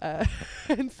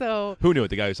 And so Who knew it?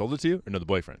 The guy who sold it to you, or no, the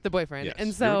boyfriend? the boyfriend. Yes, and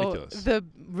you're so ridiculous. the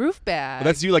roof bag. Well,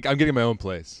 that's you. Like, I'm getting my own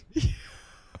place.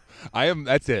 I am.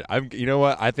 That's it. You know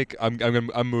what? I think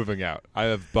I'm moving out. I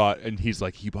have bought, and he's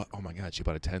like, he bought. Oh my god, she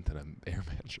bought a tent and an air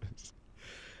mattress.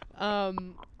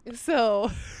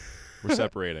 So We're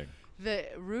separating. the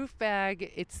roof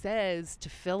bag, it says to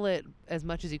fill it as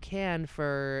much as you can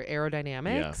for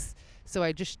aerodynamics. So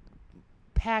I just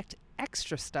packed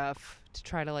extra stuff to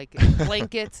try to like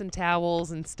blankets and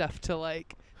towels and stuff to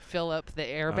like fill up the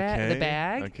the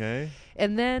bag. Okay.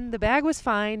 And then the bag was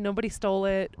fine. Nobody stole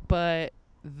it, but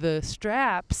the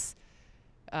straps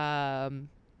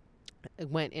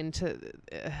went into.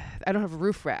 I don't have a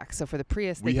roof rack, so for the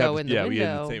Prius they we go have in the window. we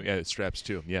have the same straps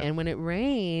too. Yeah. And when it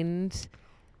rained,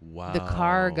 Wow. the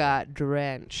car got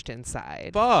drenched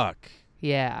inside. Fuck.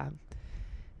 Yeah.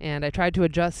 And I tried to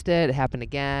adjust it. It happened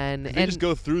again. They just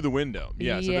go through the window.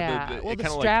 Yeah. Yeah. So Well, it the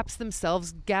kinda straps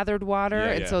themselves gathered water,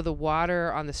 Yeah, and yeah. so the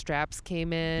water on the straps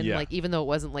came in, Yeah. like even though it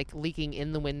wasn't like leaking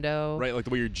in the window. right, like the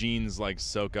way your jeans like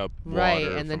soak up Right,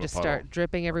 water and then from a just puddle. start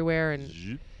dripping everywhere. And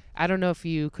Zzzz. I don't know if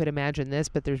you could imagine this,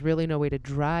 but there's really no way to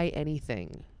dry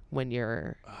anything when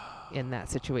you're in that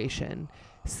situation.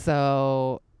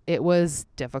 So it was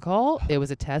difficult. It was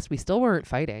a test. We still weren't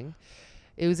fighting.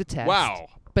 It was a test. Wow.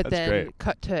 But That's then great.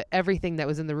 cut to everything that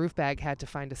was in the roof bag had to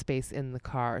find a space in the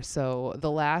car. So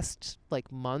the last like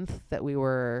month that we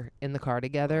were in the car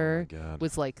together Oh my God.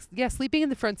 was like, yeah, sleeping in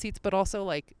the front seats, but also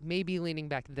like maybe leaning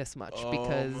back this much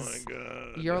because oh my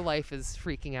God. your life is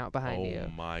freaking out behind you.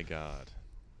 Oh my God.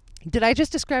 Did I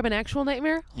just describe an actual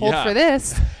nightmare? Hold Yeah. for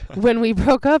this. When we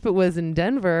broke up, it was in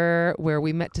Denver where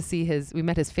we met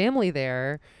his family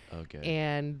there, Okay.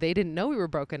 and they didn't know we were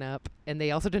broken up, and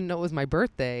they also didn't know it was my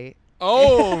birthday.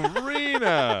 Oh,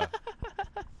 Rena.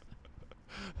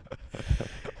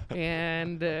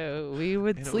 And we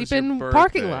would And it sleep was your in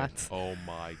parking birthday. lots. Oh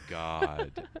my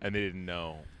God. And they didn't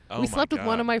know. Oh We my slept with one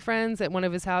God. of my friends at one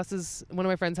of his houses, one of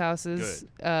my friends' houses,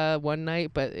 one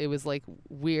night. But it was like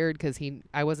weird because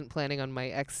I wasn't planning on my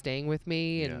ex staying with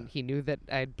me, and Yeah. he knew that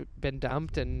I'd been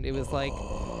dumped, and it was like,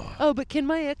 oh, but can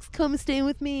my ex come stay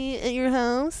with me at your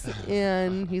house?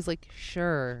 And he's like,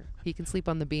 sure, he can sleep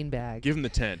on the beanbag. Give him the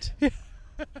tent.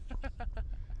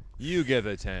 You get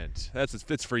the tent.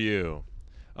 It's for you.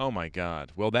 Oh my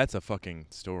God. Well, that's a fucking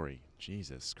story.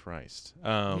 Jesus Christ.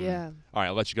 Yeah. All right,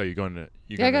 I'll let you go. You're going to.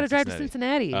 Yeah, I got to drive to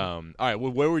Cincinnati. All right.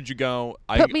 Well, where would you go?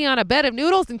 Put me on a bed of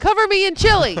noodles and cover me in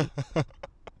chili.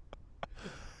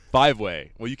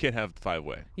 5-way. Well, you can't have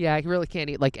 5-way. Yeah, I really can't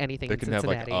eat like anything They in can have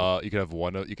Cincinnati. like you could have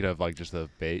one. You could have like just the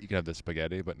bait. You can have the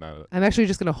spaghetti, but not I'm actually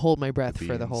just gonna hold my breath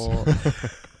for the beans. whole.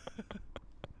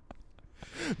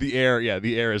 the air. Yeah,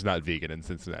 the air is not vegan in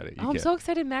Cincinnati. You Oh, I'm can't. so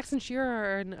excited! Max and Shira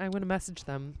are, and I want to message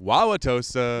them.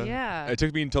 Wauwatosa. Yeah. It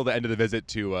took me until the end of the visit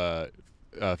to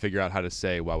figure out how to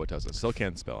say Wauwatosa. Still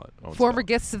can't spell it. I won't Former spell it.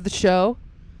 guests of the show.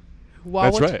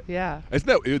 That's right. Yeah. That's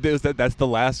the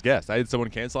last guest. I had someone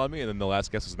cancel on me, and then the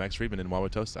last guest was Max Friedman in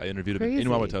Wauwatosa. I interviewed him in Crazy.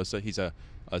 Wauwatosa. He's a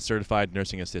certified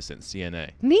nursing assistant, CNA.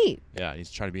 Neat. Yeah,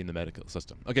 he's trying to be in the medical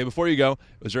system. Okay, before you go,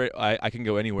 I can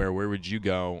go anywhere. Where would you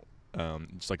go?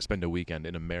 Just like spend a weekend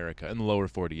in America in the lower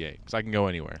 48, because I can go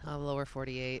anywhere. Lower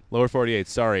 48. Lower 48.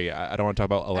 Sorry, I don't want to talk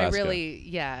about Alaska.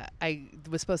 I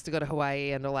was supposed to go to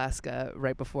Hawaii and Alaska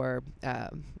right before. I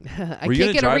Were you can't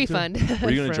gonna get a drive refund. Were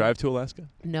you going to from- drive to Alaska?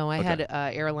 No, I Okay. had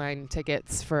airline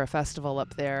tickets for a festival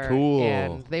up there. Cool.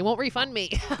 And they won't refund me.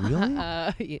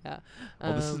 Really? Yeah.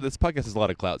 Well, this podcast has a lot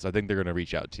of clout, so I think they're going to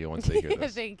reach out to you once they hear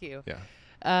this. Thank you. Yeah.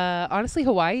 Honestly,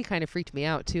 Hawaii kind of freaked me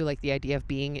out too. Like the idea of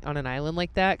being on an island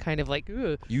like that, kind of like,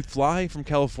 ugh. You fly from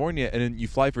California and then you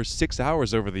fly for 6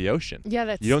 hours over the ocean. Yeah,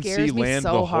 that You don't scares see me land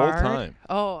so the whole hard. time.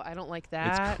 Oh, I don't like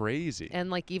that. It's crazy. And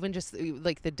like even just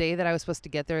like the day that I was supposed to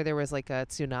get there was like a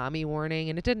tsunami warning,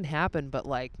 and it didn't happen. But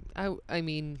like I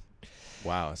mean,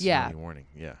 Wow. Yeah. Tsunami warning.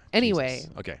 Yeah. Anyway.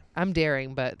 Jesus. Okay. I'm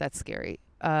daring, but that's scary.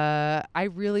 I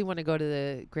really want to go to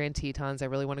the Grand Tetons. I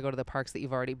really want to go to the parks that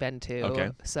you've already been to. Okay.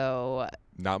 So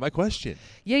Not my question.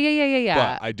 yeah.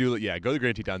 But I do. Yeah. Go to the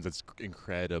Grand Tetons. It's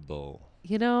incredible.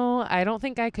 You know, I don't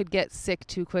think I could get sick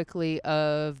too quickly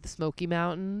of the Smoky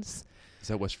Mountains. Is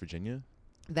that West Virginia?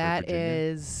 That Virginia?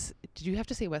 is. Did you have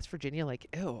to say West Virginia? Like,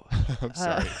 ew. I'm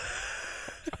sorry.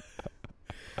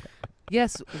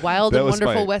 Yes, wild That and was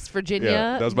wonderful my- West Virginia.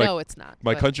 yeah, that was my- No, it's not.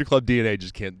 My but- country club DNA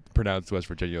just can't pronounce West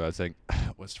Virginia without saying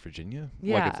West Virginia.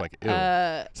 Yeah. Like it's like ew.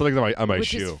 Something's on my which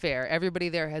shoe. is fair. Everybody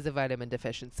there has a vitamin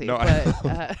deficiency. No,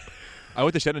 but I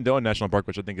went to Shenandoah National Park,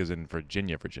 which I think is in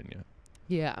Virginia,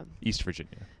 yeah. East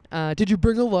Virginia. Did you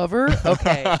bring a lover?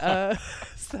 Okay.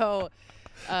 So.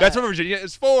 That's what Virginia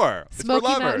is for. It's Smoky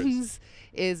for lovers. Mountains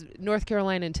is North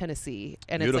Carolina and Tennessee,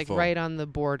 and Beautiful. it's like right on the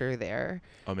border there.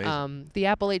 Amazing. The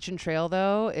Appalachian Trail,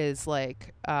 though, is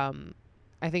like I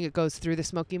think it goes through the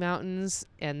Smoky Mountains,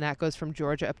 and that goes from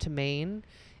Georgia up to Maine.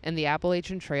 And the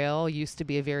Appalachian Trail used to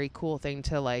be a very cool thing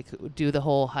to like do the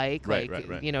whole hike, Right, like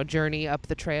right. you know, journey up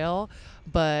the trail.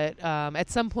 But at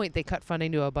some point, they cut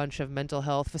funding to a bunch of mental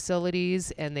health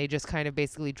facilities, and they just kind of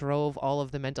basically drove all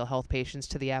of the mental health patients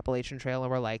to the Appalachian Trail,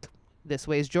 and were like, this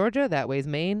way's Georgia, that way's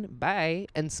Maine, bye.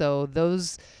 And so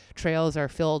those trails are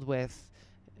filled with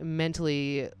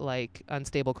mentally like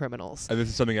unstable criminals. And this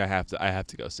is something I have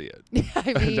to go see it.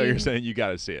 I mean, So you're saying you got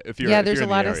to see it if you're yeah, if there's you're a in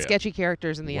the lot of area. sketchy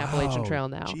characters in the Appalachian Wow, Trail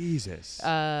now. Jesus.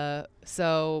 But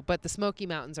the Smoky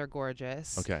Mountains are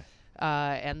gorgeous. Okay.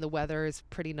 And the weather is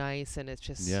pretty nice, and it's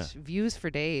just Yeah. views for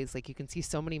days. Like you can see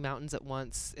so many mountains at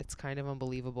once. It's kind of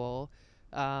unbelievable.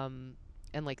 And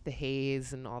like the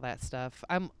haze and all that stuff.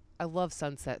 I love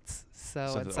sunsets. So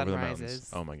and Sunset over the mountains. sunrises.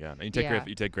 Oh my god. And you take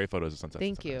Yeah. great photos of sunsets.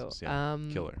 Thank and you. sunrises.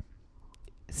 Yeah. Killer.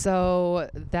 So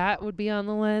that would be on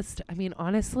the list. I mean,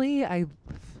 honestly, I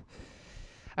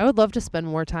would love to spend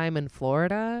more time in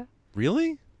Florida.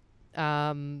 Really?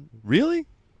 Um, Really?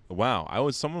 Wow.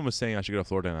 Someone was saying I should go to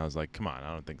Florida, and I was like, come on,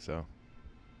 I don't think so.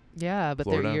 yeah, but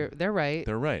Florida? they're right.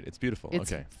 They're right. It's beautiful.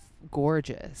 It's okay.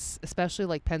 gorgeous, especially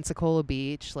like Pensacola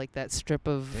Beach, like that strip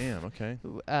of. Damn. Okay.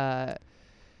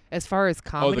 As far as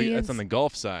comedy, that's on the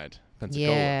Gulf side.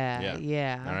 Pensacola.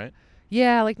 yeah. All right.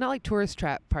 Yeah, like not like tourist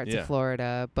trap parts Yeah. of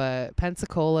Florida, but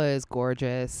Pensacola is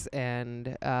gorgeous,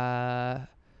 and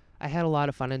I had a lot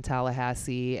of fun in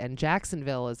Tallahassee, and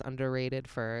Jacksonville is underrated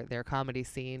for their comedy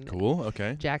scene. Cool.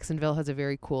 Okay. Jacksonville has a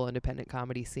very cool independent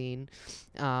comedy scene.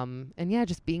 And yeah,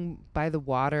 just being by the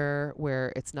water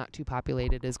where it's not too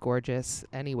populated is gorgeous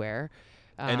anywhere.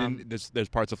 And there's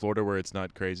parts of Florida where it's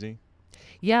not crazy.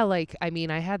 Yeah, like, I mean,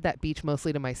 I had that beach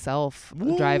mostly to myself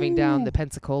driving down the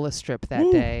Pensacola Strip that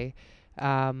Woo. day.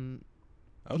 Okay.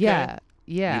 Yeah.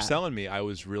 Yeah. You're selling me. I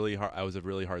was really hard. I was a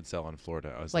really hard sell on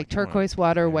Florida. I was like I wanna turquoise go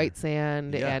water, there. white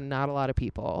sand, Yeah. and not a lot of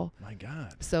people. My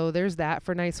God. So there's that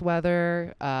for nice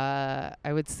weather. I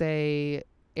would say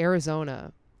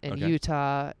Arizona and Okay.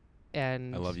 Utah,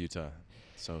 and I love Utah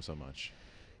so much.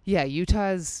 yeah,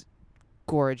 Utah's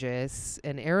gorgeous,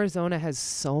 and Arizona has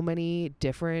so many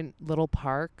different little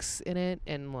parks in it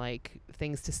and like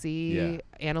things to see. Yeah.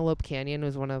 Antelope Canyon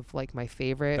was one of like my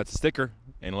favorite. That's a sticker.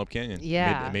 Antelope Canyon.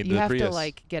 Yeah, Made you the have Prius. to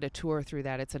like get a tour through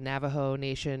that. It's a Navajo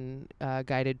Nation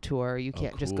guided tour. You Oh,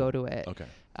 can't just cool. go to it. Okay.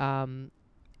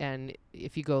 And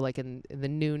if you go like in the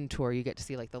noon tour, you get to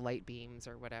see like the light beams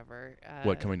or whatever.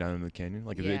 What, coming down in the canyon?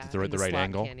 Like yeah, it's the in right slot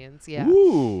angle? Canyons, yeah.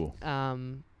 Ooh.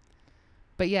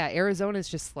 But yeah, Arizona's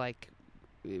just like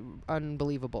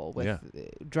unbelievable with Yeah.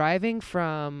 driving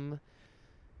from.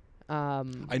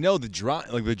 I know the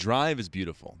drive. Like the drive is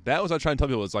beautiful. That was what I was trying to tell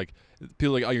people. It's like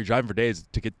people are like, oh, you're driving for days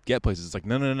to get places. It's like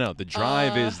no. The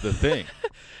drive is the thing.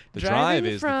 The drive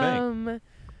driving is the thing.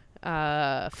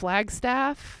 from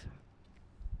Flagstaff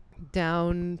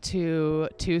down to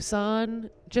Tucson,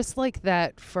 just like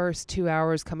that first 2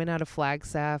 hours coming out of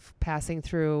Flagstaff, passing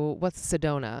through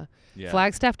Sedona. Yeah.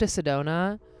 Flagstaff to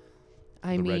Sedona.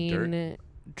 I The red mean,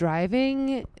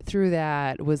 driving through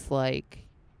that was like,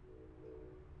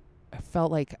 I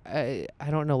felt like, I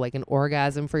don't know, like an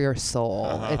orgasm for your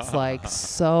soul. It's like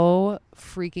so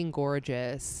freaking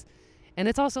gorgeous. And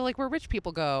it's also like where rich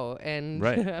people go. And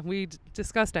Right. we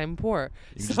discussed I'm poor.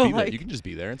 You can So, just be there. like- You can just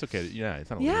be there. It's okay. Yeah, it's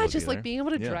not Yeah, illegal to just be like there. being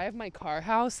able to Yeah. drive my car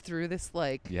house through this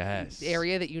like Yes.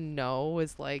 area that you know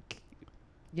is like,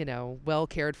 you know, well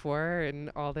cared for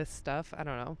and all this stuff. I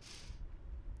don't know.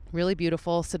 Really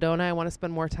beautiful. Sedona, I want to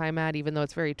spend more time at, even though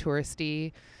it's very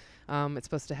touristy. It's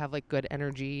supposed to have like good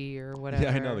energy or whatever.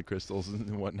 Yeah, I know the crystals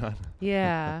and whatnot.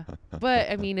 Yeah. But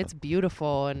I mean, it's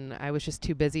beautiful, and I was just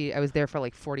too busy. I was there for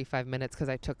like 45 minutes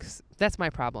because that's my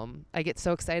problem. I get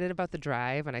so excited about the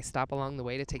drive and I stop along the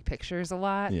way to take pictures a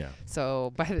lot. Yeah.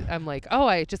 So I'm like, oh,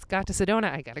 I just got to Sedona.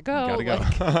 I got to go. Gotta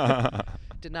go. Like,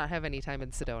 did not have any time in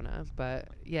Sedona. But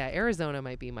yeah, Arizona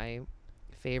might be my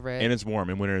favorite. And it's warm,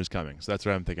 and winter is coming, so that's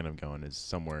where I'm thinking of going. Is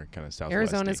somewhere kind of southwest.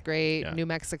 Arizona's great. Yeah. New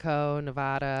Mexico,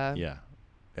 Nevada. Yeah.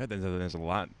 Yeah. There's a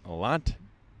lot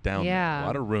down Yeah. there. A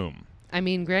lot of room. I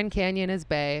mean, Grand Canyon is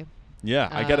Bay. Yeah.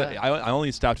 I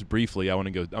only stopped briefly. I want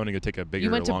to go take a bigger. You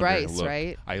went to longer Bryce, look.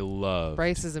 right? I love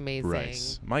Bryce is amazing.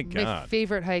 Bryce. My My God.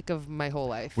 favorite hike of my whole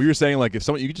life. We were saying like if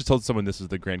you just told someone this is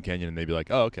the Grand Canyon and they'd be like,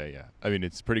 oh okay, yeah. I mean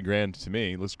it's pretty grand to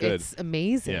me. It looks good. It's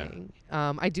amazing.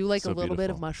 I do like So a little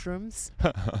bit of beautiful. mushrooms.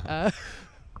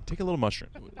 Take a little mushroom.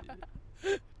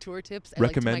 Tour tips.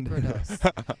 Recommend. I like to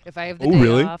microdose. If I have the Oh, day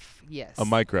really? off, yes. A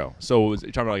micro. So was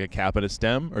you talking about like a cap and a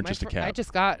stem or just a cap? I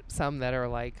just got some that are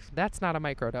like, that's not a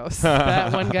microdose.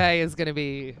 That one guy is going to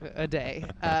be a day.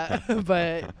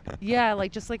 But yeah,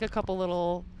 like just like a couple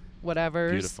little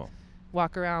whatevers. Beautiful.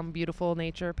 Walk around, beautiful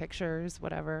nature, pictures,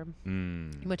 whatever. You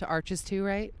went to Arches too,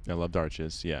 right? I loved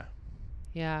Arches. Yeah.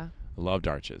 Yeah. Loved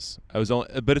Arches. I was only,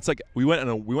 but it's like we went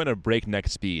at a breakneck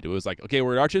speed. It was like, okay,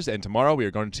 we're at Arches, and tomorrow we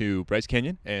are going to Bryce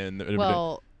Canyon, and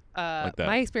Well, like that.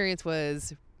 my experience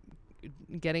was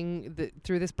getting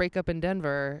through this breakup in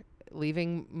Denver,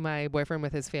 leaving my boyfriend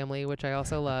with his family, which I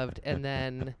also loved, and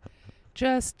then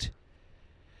just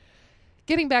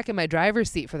getting back in my driver's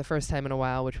seat for the first time in a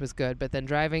while, which was good. But then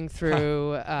driving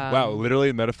through. Wow, literally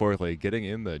and metaphorically, getting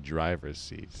in the driver's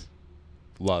seat.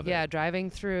 Love it. Yeah, driving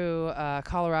through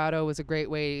Colorado was a great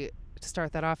way to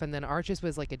start that off, and then Arches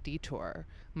was like a detour.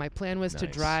 My plan was to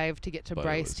Nice. drive to get to But it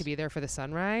Bryce was- to be there for the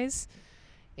sunrise,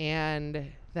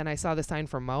 and then I saw the sign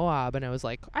for Moab, and I was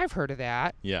like, I've heard of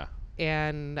that. Yeah.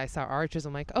 And I saw Arches.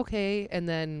 I'm like, okay. And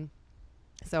then,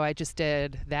 so I just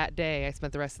did that day. I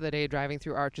spent the rest of the day driving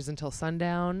through Arches until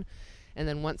sundown. And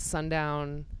then once the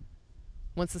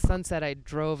sun set, I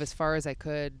drove as far as I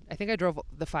could. I think I drove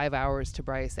the 5 hours to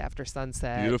Bryce after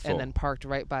sunset. Beautiful. And then parked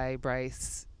right by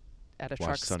Bryce at a Watch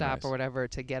truck sunrise. stop or whatever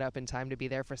to get up in time to be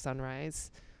there for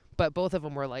sunrise. But both of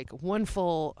them were like one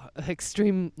full,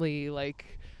 extremely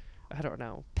like, I don't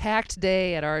know, packed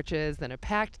day at Arches, then a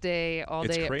packed day all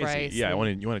It's day crazy. at Bryce. Yeah,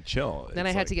 and you want to chill. then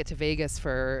I had to get to Vegas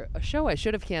for a show I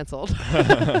should have canceled.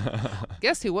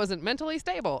 Guess who wasn't mentally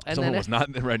stable? And Someone then was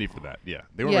not ready for that. Yeah,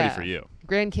 they were ready for you.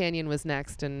 Grand Canyon was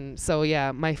next, and so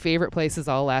yeah, my favorite places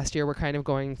all last year were kind of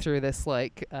going through this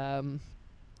like tour.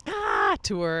 I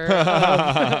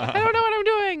don't know what I'm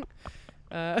doing.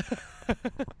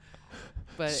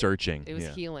 But Searching. it was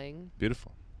yeah. healing.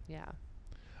 Beautiful. Yeah.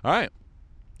 All right.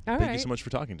 All Thank right. you so much for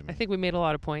talking to me. I think we made a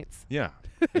lot of points. Yeah.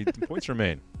 The points are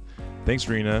made. Thanks,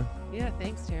 Rena. Yeah.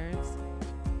 Thanks, Terrence.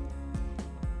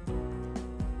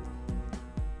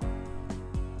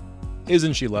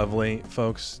 Isn't she lovely,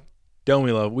 folks? Don't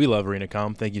we love Rena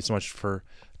Com. Thank you so much for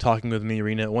talking with me,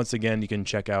 Rena. Once again, you can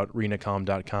check out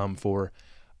renacom.com for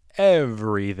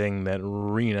everything that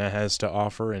Rena has to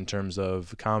offer in terms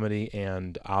of comedy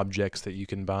and objects that you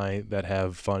can buy that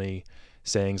have funny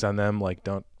sayings on them, like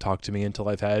 "Don't talk to me until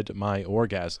I've had my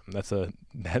orgasm."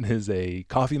 That is a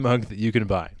coffee mug that you can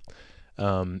buy.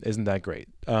 Isn't that great?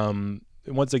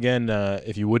 Once again,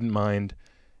 if you wouldn't mind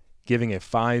giving a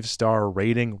 5-star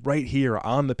rating right here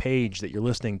on the page that you're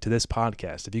listening to this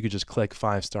podcast. If you could just click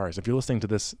 5 stars. If you're listening to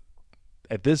this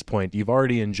at this point, you've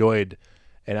already enjoyed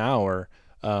an hour,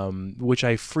 which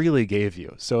I freely gave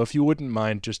you. So if you wouldn't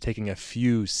mind just taking a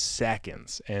few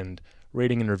seconds and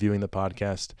rating and reviewing the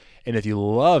podcast. And if you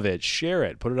love it, share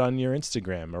it, put it on your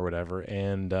Instagram or whatever.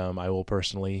 And I will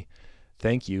personally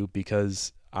thank you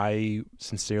because I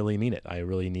sincerely mean it. I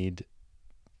really need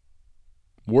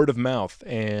word of mouth,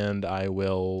 and I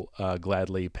will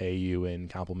gladly pay you in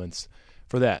compliments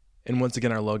for that. And once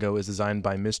again, our logo is designed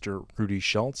by Mr. Rudy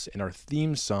Schultz, and our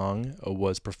theme song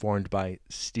was performed by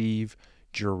Steve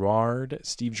Gerard.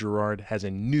 Steve Gerard has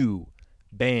a new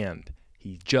band.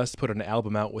 He just put an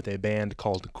album out with a band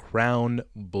called Crown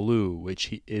Blue,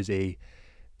 which is a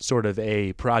sort of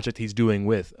a project he's doing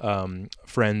with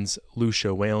friends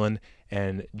Lucia Whalen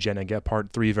and Jenna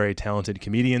Gephardt, 3 very talented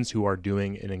comedians who are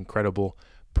doing an incredible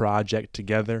project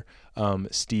together.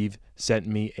 Steve sent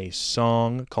me a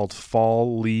song called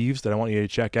Fall Leaves that I want you to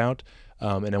check out.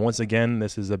 And then once again,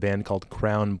 this is a band called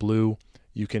Crown Blue.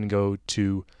 You can go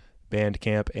to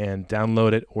Bandcamp and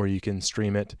download it, or you can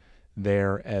stream it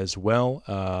there as well.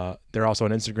 They're also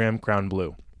on Instagram, Crown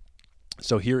Blue.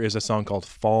 So here is a song called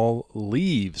Fall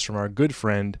Leaves from our good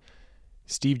friend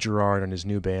Steve Gerard and his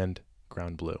new band,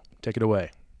 Crown Blue. Take it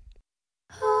away.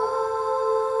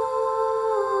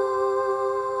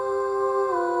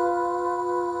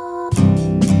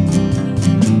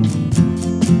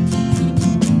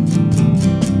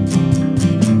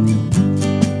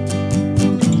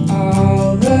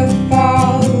 All the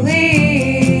fall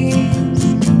leaves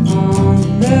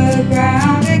on the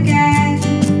ground again.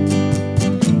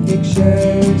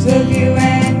 Pictures of you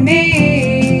and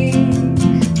me,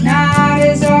 not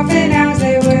as often as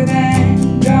they were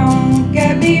then. Don't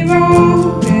get me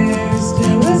wrong, there's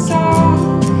still a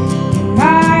song in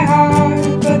my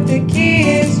heart, but the key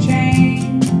is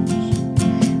changed.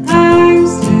 I'm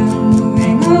still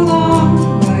moving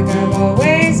along like I've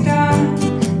always done.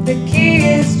 The key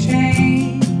is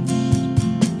change.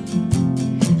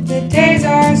 The days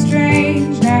are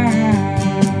strange now.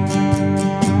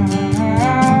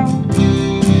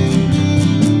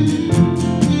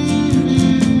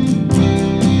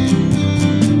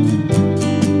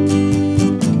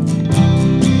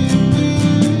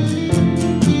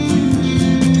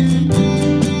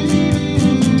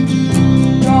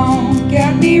 Don't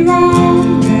get me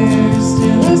wrong, there's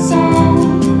still a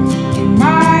song in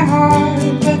my heart,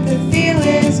 but the feel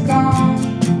is gone.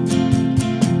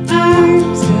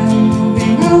 I'm still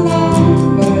moving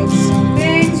along, but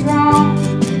something's wrong.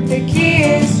 The key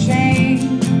is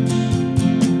change.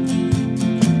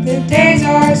 The days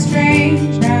are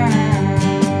strange now.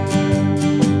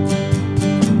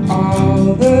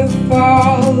 All the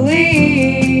fall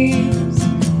leaves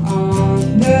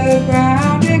on the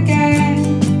ground again.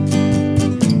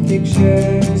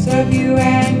 of you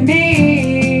and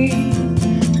me,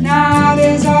 not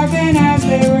as often as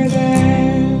they were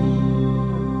there.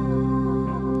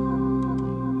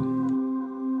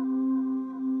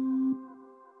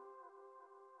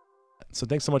 So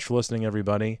thanks so much for listening,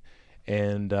 everybody.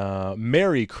 And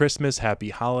Merry Christmas,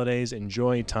 Happy Holidays,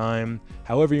 enjoy time.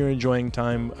 However you're enjoying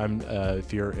time,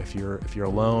 if you're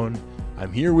alone,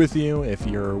 I'm here with you. If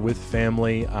you're with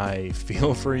family, I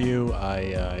feel for you.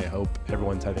 I hope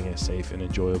everyone's having a safe and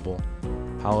enjoyable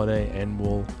holiday, and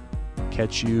we'll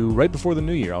catch you right before the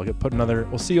new year.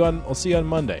 We'll see you on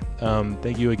Monday.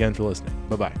 Thank you again for listening.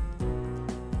 Bye-bye.